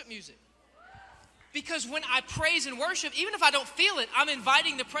and worship music. Because when I praise and worship, even if I don't feel it, I'm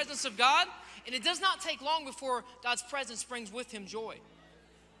inviting the presence of God, and it does not take long before God's presence brings with him joy.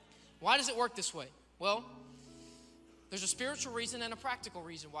 Why does it work this way? Well, there's a spiritual reason and a practical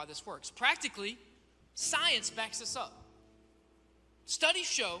reason why this works. Practically, science backs this up. Studies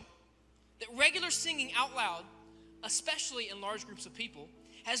show that regular singing out loud, especially in large groups of people,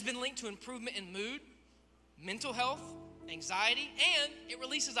 has been linked to improvement in mood, mental health, anxiety, and it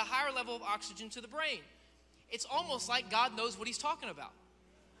releases a higher level of oxygen to the brain. It's almost like God knows what he's talking about.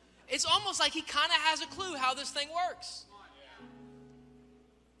 It's almost like he kind of has a clue how this thing works.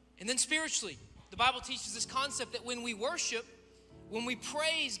 And then spiritually, the Bible teaches this concept that when we worship, when we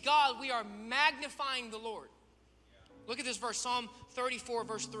praise God, we are magnifying the Lord. Look at this verse, Psalm 34,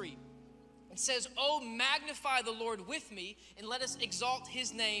 verse 3. It says, "Oh, magnify the Lord with me, and let us exalt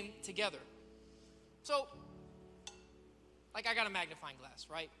his name together." So, like I got a magnifying glass,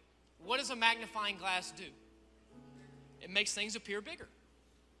 right? What does a magnifying glass do? It makes things appear bigger.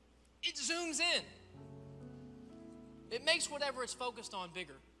 It zooms in. It makes whatever it's focused on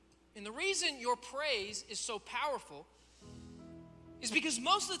bigger. And the reason your praise is so powerful is because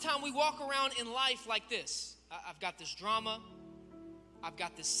most of the time we walk around in life like this. I've got this drama. I've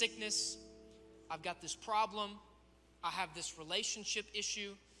got this sickness. I've got this problem. I have this relationship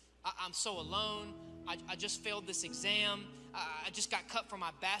issue. I'm so alone. I just failed this exam. I just got cut from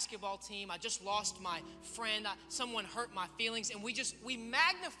my basketball team. I just lost my friend. Someone hurt my feelings. And we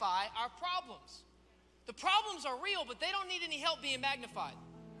magnify our problems. The problems are real, but they don't need any help being magnified.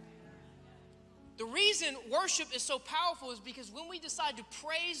 The reason worship is so powerful is because when we decide to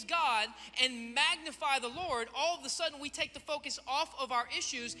praise God and magnify the Lord, all of a sudden we take the focus off of our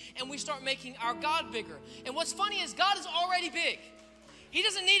issues and we start making our God bigger. And what's funny is God is already big. He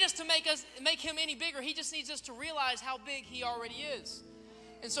doesn't need us to make him any bigger. He just needs us to realize how big he already is.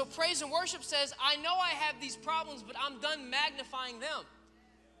 And so praise and worship says, I know I have these problems, but I'm done magnifying them.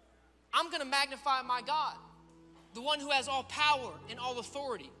 I'm going to magnify my God, the one who has all power and all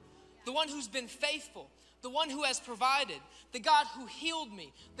authority, the one who's been faithful, the one who has provided, the God who healed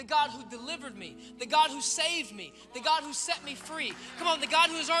me, the God who delivered me, the God who saved me, the God who set me free. Come on, the God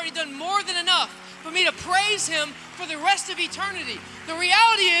who has already done more than enough for me to praise him for the rest of eternity. The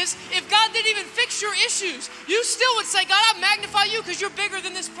reality is, if God didn't even fix your issues, you still would say, God, I magnify you because you're bigger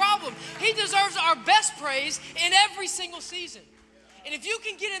than this problem. He deserves our best praise in every single season. And if you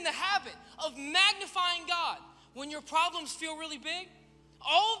can get in the habit of magnifying God when your problems feel really big,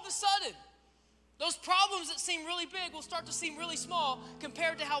 all of a sudden, those problems that seem really big will start to seem really small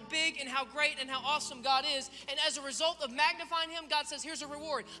compared to how big and how great and how awesome God is. And as a result of magnifying him, God says, here's a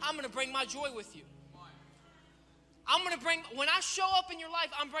reward. I'm going to bring my joy with you. When I show up in your life,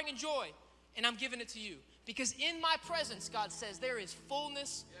 I'm bringing joy and I'm giving it to you. Because in my presence, God says, there is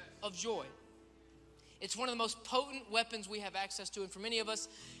fullness of joy. It's one of the most potent weapons we have access to. And for many of us,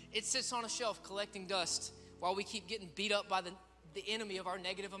 it sits on a shelf collecting dust while we keep getting beat up by the enemy of our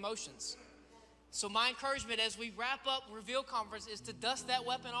negative emotions. So my encouragement as we wrap up Reveal Conference is to dust that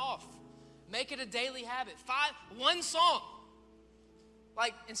weapon off. Make it a daily habit. One song.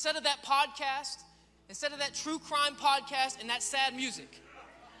 Like instead of that podcast, instead of that true crime podcast and that sad music,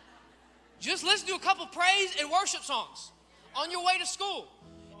 just listen to a couple praise and worship songs on your way to school.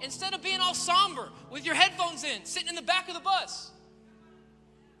 Instead of being all somber with your headphones in, sitting in the back of the bus.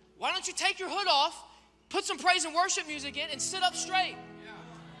 Why don't you take your hood off, put some praise and worship music in, and sit up straight?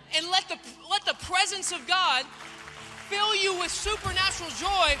 And let the presence of God fill you with supernatural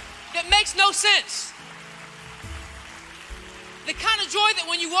joy that makes no sense. The kind of joy that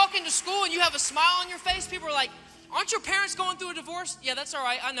when you walk into school and you have a smile on your face, people are like, aren't your parents going through a divorce? Yeah, that's all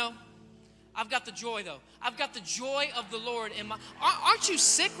right, I know. I've got the joy though. I've got the joy of the Lord in my... Aren't you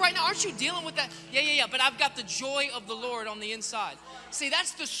sick right now? Aren't you dealing with that? Yeah, but I've got the joy of the Lord on the inside. See,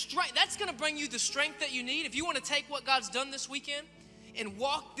 that's the strength. That's going to bring you the strength that you need. If you want to take what God's done this weekend and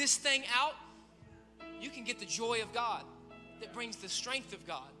walk this thing out, you can get the joy of God that brings the strength of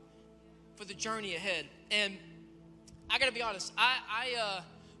God for the journey ahead. And I got to be honest,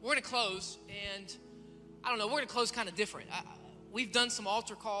 we're going to close, and I don't know, we're going to close kind of different. We've done some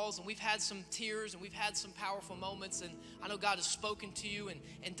altar calls, and we've had some tears, and we've had some powerful moments, and I know God has spoken to you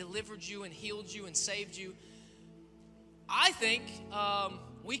and delivered you and healed you and saved you. I think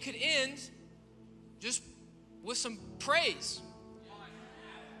we could end just with some praise.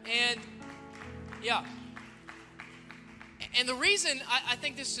 And yeah, and the reason I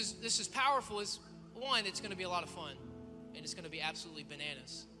think this is powerful is, one, it's going to be a lot of fun, and it's going to be absolutely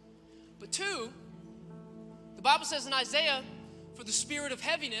bananas. But two, the Bible says in Isaiah, for the spirit of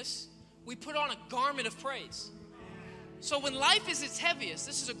heaviness, we put on a garment of praise. So when life is its heaviest,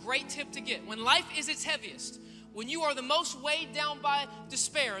 this is a great tip to get. When life is its heaviest, when you are the most weighed down by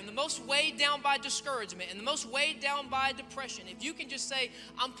despair and the most weighed down by discouragement and the most weighed down by depression, if you can just say,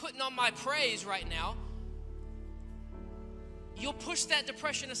 I'm putting on my praise right now, you'll push that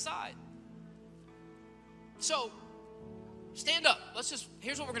depression aside. So, stand up.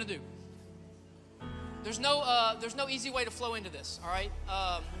 Here's what we're going to do. There's no easy way to flow into this, all right?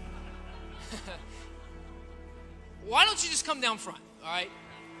 Why don't you just come down front, all right?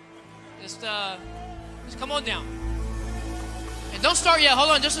 Just come on down. And don't start yet. Hold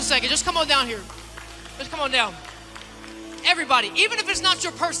on just a second. Just come on down here. Just come on down. Everybody, even if it's not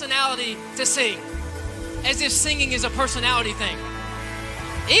your personality to sing, as if singing is a personality thing.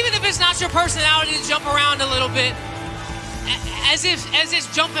 Even if it's not your personality to jump around a little bit, as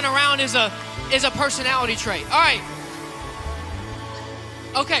if jumping around is a personality trait. All right.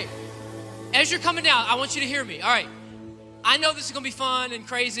 Okay. As you're coming down, I want you to hear me. All right. I know this is going to be fun and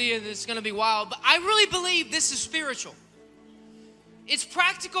crazy and it's going to be wild, but I really believe this is spiritual. It's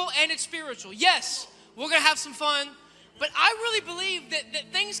practical and it's spiritual. Yes, we're going to have some fun, but I really believe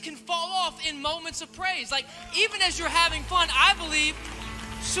that things can fall off in moments of praise. Like, even as you're having fun, I believe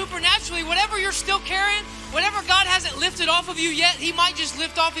supernaturally, whatever you're still carrying, whatever God hasn't lifted off of you yet, he might just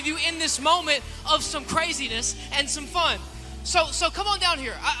lift off of you in this moment of some craziness and some fun. So come on down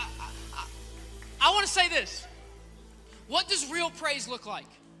here. I want to say this. What does real praise look like?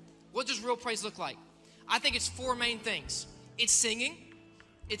 What does real praise look like? I think it's 4 main things. It's singing,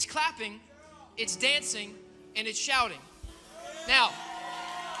 it's clapping, it's dancing, and it's shouting. Now,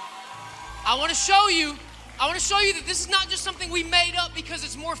 I want to show you that this is not just something we made up because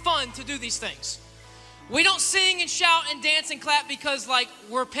it's more fun to do these things. We don't sing and shout and dance and clap because like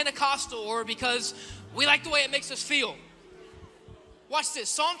we're Pentecostal or because we like the way it makes us feel. Watch this.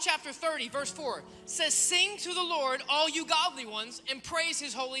 Psalm chapter 30, verse 4 says, "Sing to the Lord, all you godly ones, and praise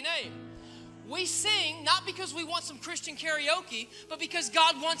his holy name." We sing not because we want some Christian karaoke, but because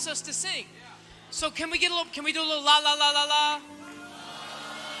God wants us to sing. So can we do a little la la la la la?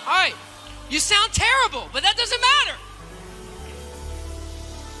 All right. You sound terrible, but that doesn't matter.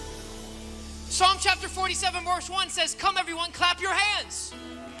 Psalm chapter 47, verse 1 says, "Come everyone, clap your hands."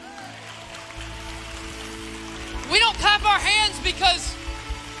 We don't clap our hands because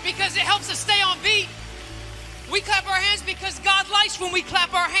it helps us stay on beat. We clap our hands because God likes when we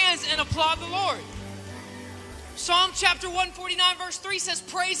clap our hands and applaud the Lord. Psalm chapter 149, verse 3 says,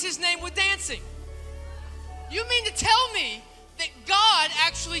 "Praise his name with dancing." You mean to tell me that God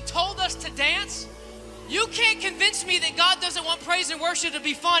actually told us to dance? You can't convince me that God doesn't want praise and worship to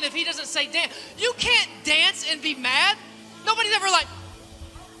be fun if he doesn't say dance. You can't dance and be mad. Nobody's ever like,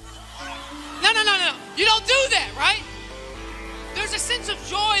 no. You don't do that, right? There's a sense of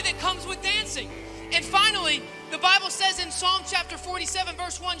joy that comes with dancing. And finally, the Bible says in Psalm chapter 47,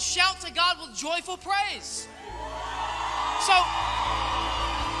 verse 1, "Shout to God with joyful praise." So,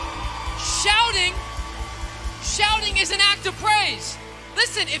 shouting is an act of praise.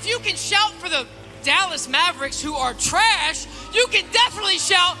 Listen, if you can shout for the Dallas Mavericks who are trash, you can definitely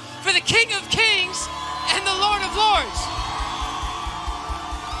shout for the King of Kings and the Lord of Lords.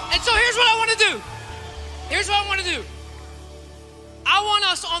 And so here's what I want to do. I want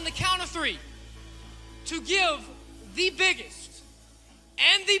us on the count of 3 to give the biggest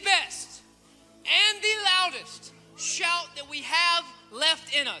and the best and the loudest shout that we have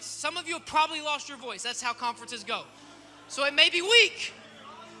left in us. Some of you have probably lost your voice. That's how conferences go. So it may be weak,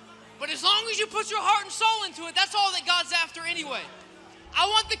 but as long as you put your heart and soul into it, that's all that God's after anyway. I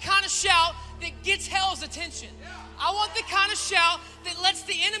want the kind of shout that gets hell's attention. I want the kind of shout that lets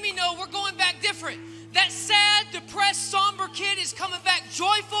the enemy know we're going back different. That sad, depressed, somber kid is coming back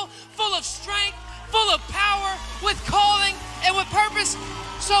joyful, full of strength, full of power, with calling and with purpose.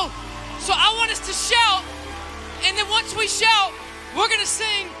 So I want us to shout, and then once we shout, we're going to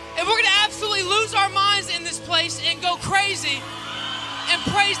sing, and we're going to absolutely lose our minds in this place and go crazy and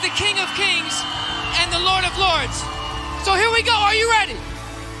praise the King of Kings and the Lord of Lords. So here we go. Are you ready?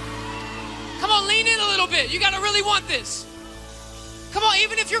 Come on, lean in a little bit. You got to really want this. Come on,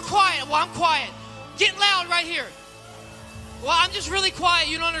 even if you're quiet. Well, I'm quiet. Get loud right here. Well, I'm just really quiet.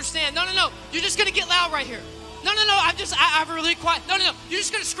 You don't understand. No. You're just going to get loud right here. No. I'm really quiet. No. You're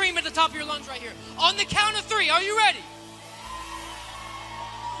just going to scream at the top of your lungs right here. On the count of 3. Are you ready?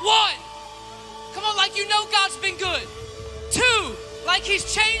 1. Come on, like you know God's been good. 2. Like he's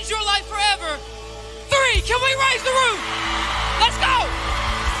changed your life forever. 3. Can we raise the roof? Let's go.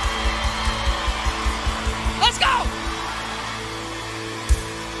 Let's go.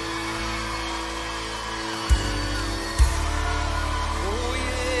 Oh,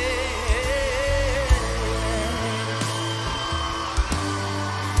 yeah.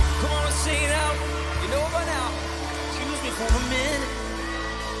 Come on, let's sing it out. You know by now. Excuse me for a minute.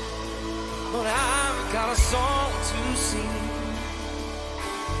 But I've got a song to sing.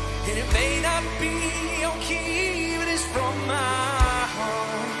 And it may not be on key, but it's from my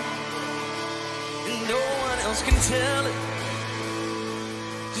heart. And no one else can tell it,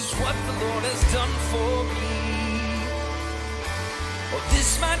 just what the Lord has done for me. Well,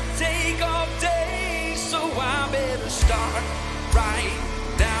 this might take all day, so I better start right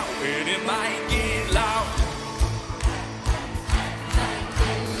now. And it might get loud.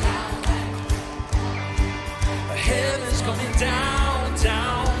 Heaven's coming down,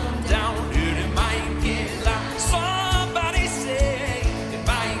 down, down. And it might get loud. Somebody say it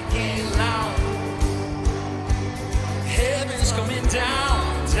might get loud. Heaven's coming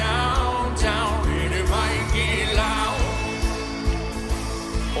down, down, down. And it might get loud.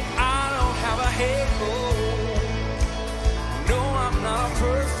 Oh, I don't have a halo. No, I'm not a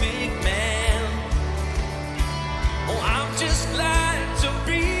perfect man. Oh, I'm just glad to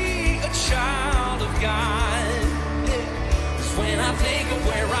be a child of God. When I think of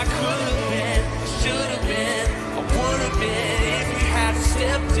where I could have been, should have been, or would have been if you had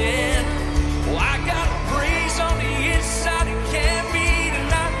stepped in. Well, I got a praise on the inside, it can't be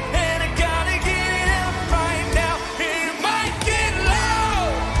denied, and I gotta get it out right now. It might get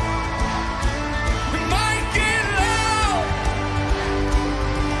loud.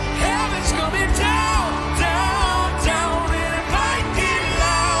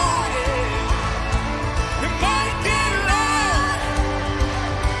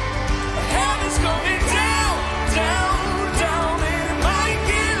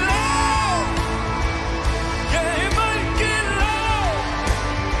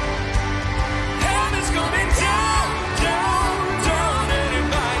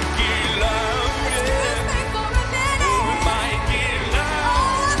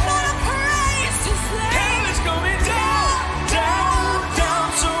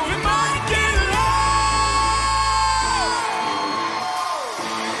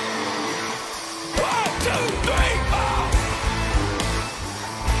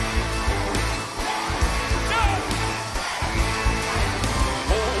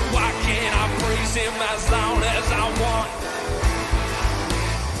 praise him as loud as I want.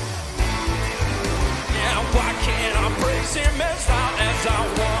 Yeah, why can't I praise him as loud as I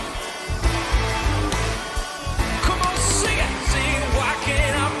want? Come on, sing it, sing. Why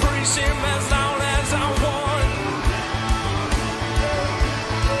can't I praise him as loud as I want?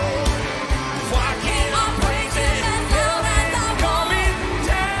 Why can't I praise him as loud as I want? Coming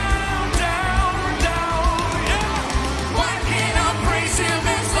down, down, down, yeah. Why can't I praise him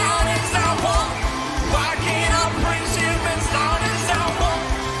as loud as I want? Why can't I praise him as loud as I want?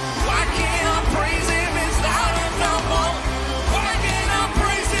 Why can't I praise him as loud as I want? Why can't I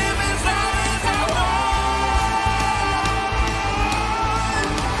praise him as loud as I want?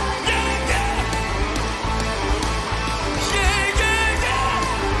 Yeah, yeah. Yeah, yeah, yeah.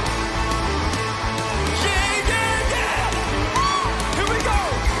 Yeah, yeah, yeah. Here we go.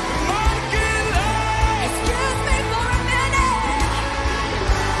 Mighty love. Excuse me for a minute.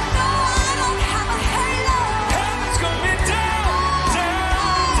 No, I don't have a halo. Heaven's coming down,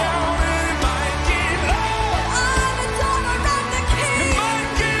 down, down, and it might get low. I'm a daughter of the It King, might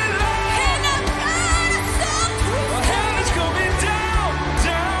get low. and I'm gonna sing Well, heaven's coming down,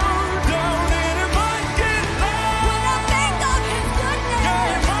 down, down, and it might get low. when I think of His goodness.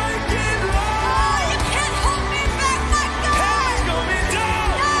 Yeah, it might get Oh, low. you can't hold me back, my Heaven's God. coming down,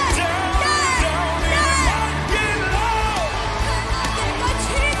 down, down, and it might get low. I think of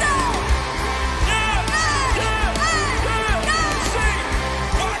Jesus. Yeah, yeah, yeah. Sing.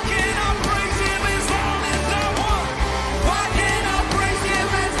 Why can't I praise him as loud as I want? Why can't I praise him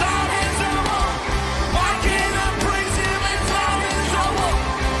as loud as I want? Why can't I praise him as loud as I want?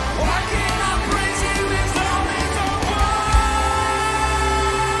 Why can't I praise him as loud as I want?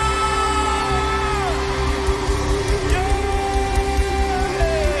 Yeah.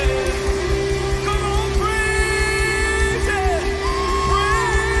 Come on, praise it.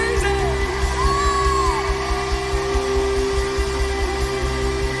 Praise it.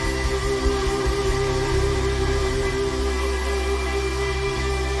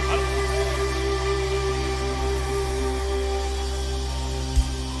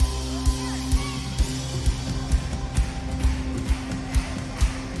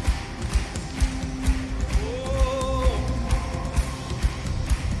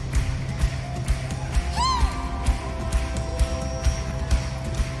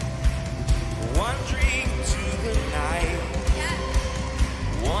 Wandering to the night,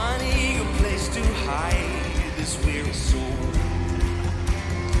 wanting a place to hide this weary soul,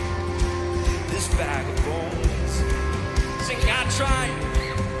 this bag of bones. Sing, I tried,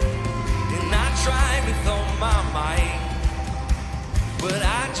 and I tried with all my might, but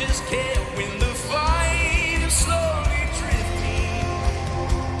I just can't win the fight of slowly drifting,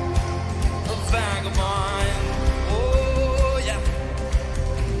 a vagabond. Oh yeah.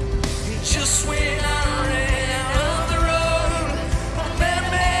 Just when I ran out of the road, I met a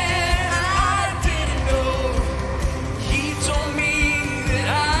man I didn't know. He told me that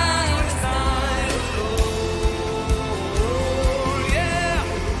I was not alone. Yeah,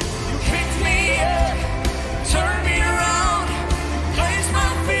 you picked me up, turned me around, placed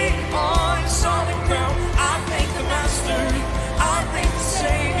my feet on solid ground. I thank the Master, I thank the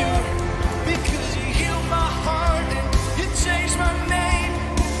Savior, because you healed my heart and you changed my name.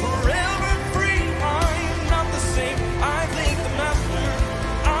 Forever free, I'm not the same. I thank the Master,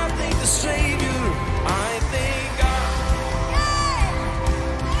 I thank the Savior, I thank God.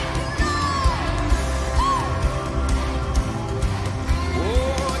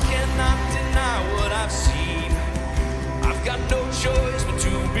 Oh, I cannot deny what I've seen. I've got no choice but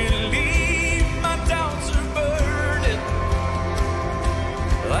to believe. My doubts are burning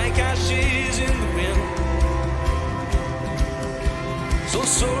like ashes in the wind.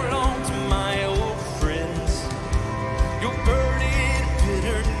 So long to my old friends. Your burden of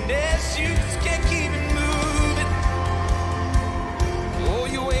bitterness, you just can't keep it moving. Oh,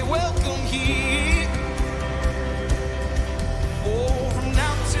 you ain't welcome here. Oh, from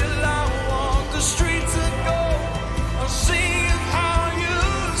now till I walk the streets of gold, I'll sing of how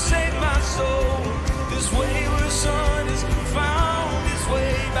you saved my soul. This wayward son has found his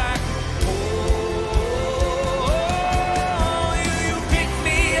way back home. You picked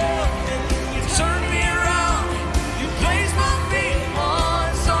me up and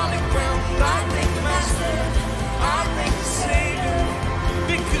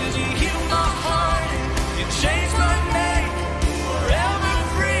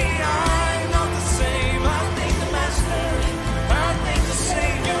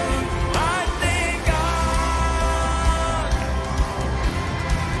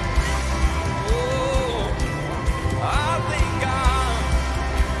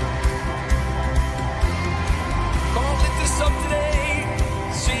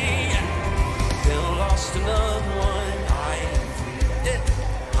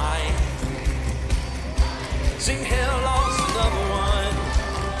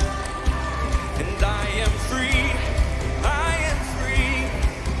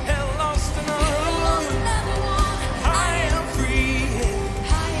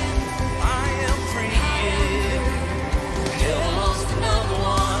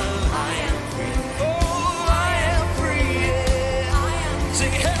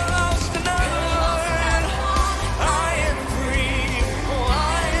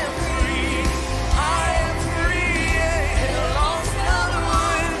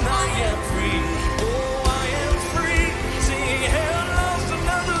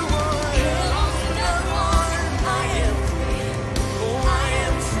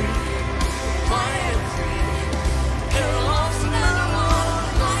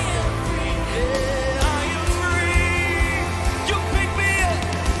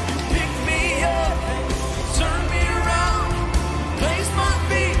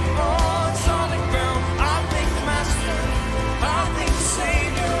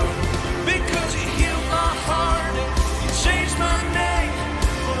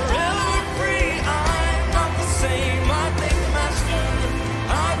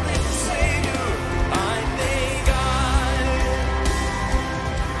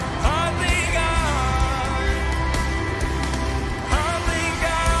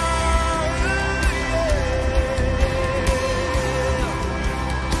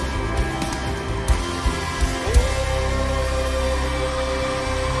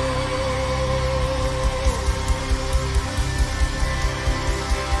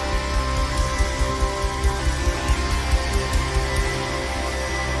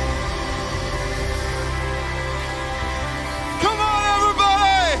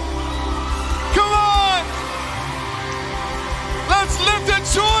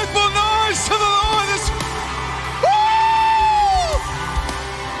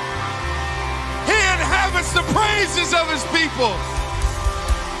thankful.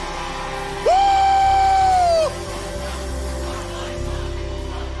 Woo!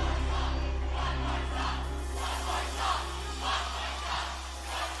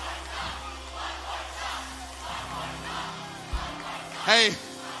 Hey,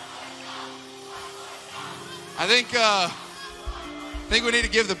 I think we need to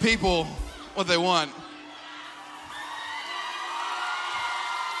give the people what they want.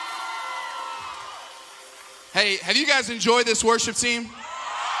 Hey, have you guys enjoyed this worship team?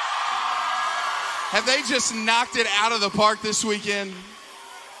 Have they just knocked it out of the park this weekend?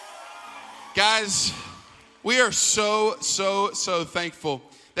 Guys, we are so thankful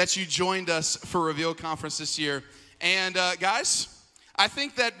that you joined us for Reveal Conference this year. And guys, I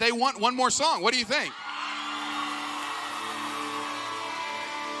think that they want one more song. What do you think?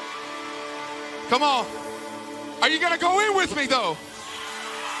 Come on. Are you going to go in with me, though?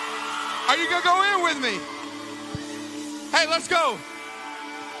 Are you going to go in with me? Hey, let's go.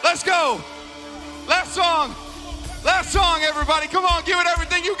 Let's go. Last song. Last song, everybody. Come on, give it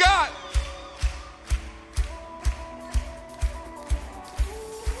everything you got.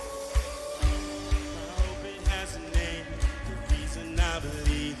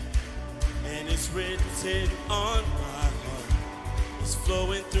 Written on my heart, it's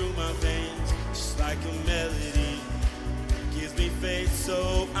flowing through my veins just like a melody. Gives me faith,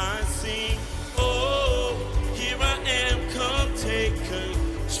 so I sing. Oh, here I am, come take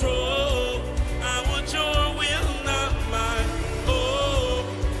control.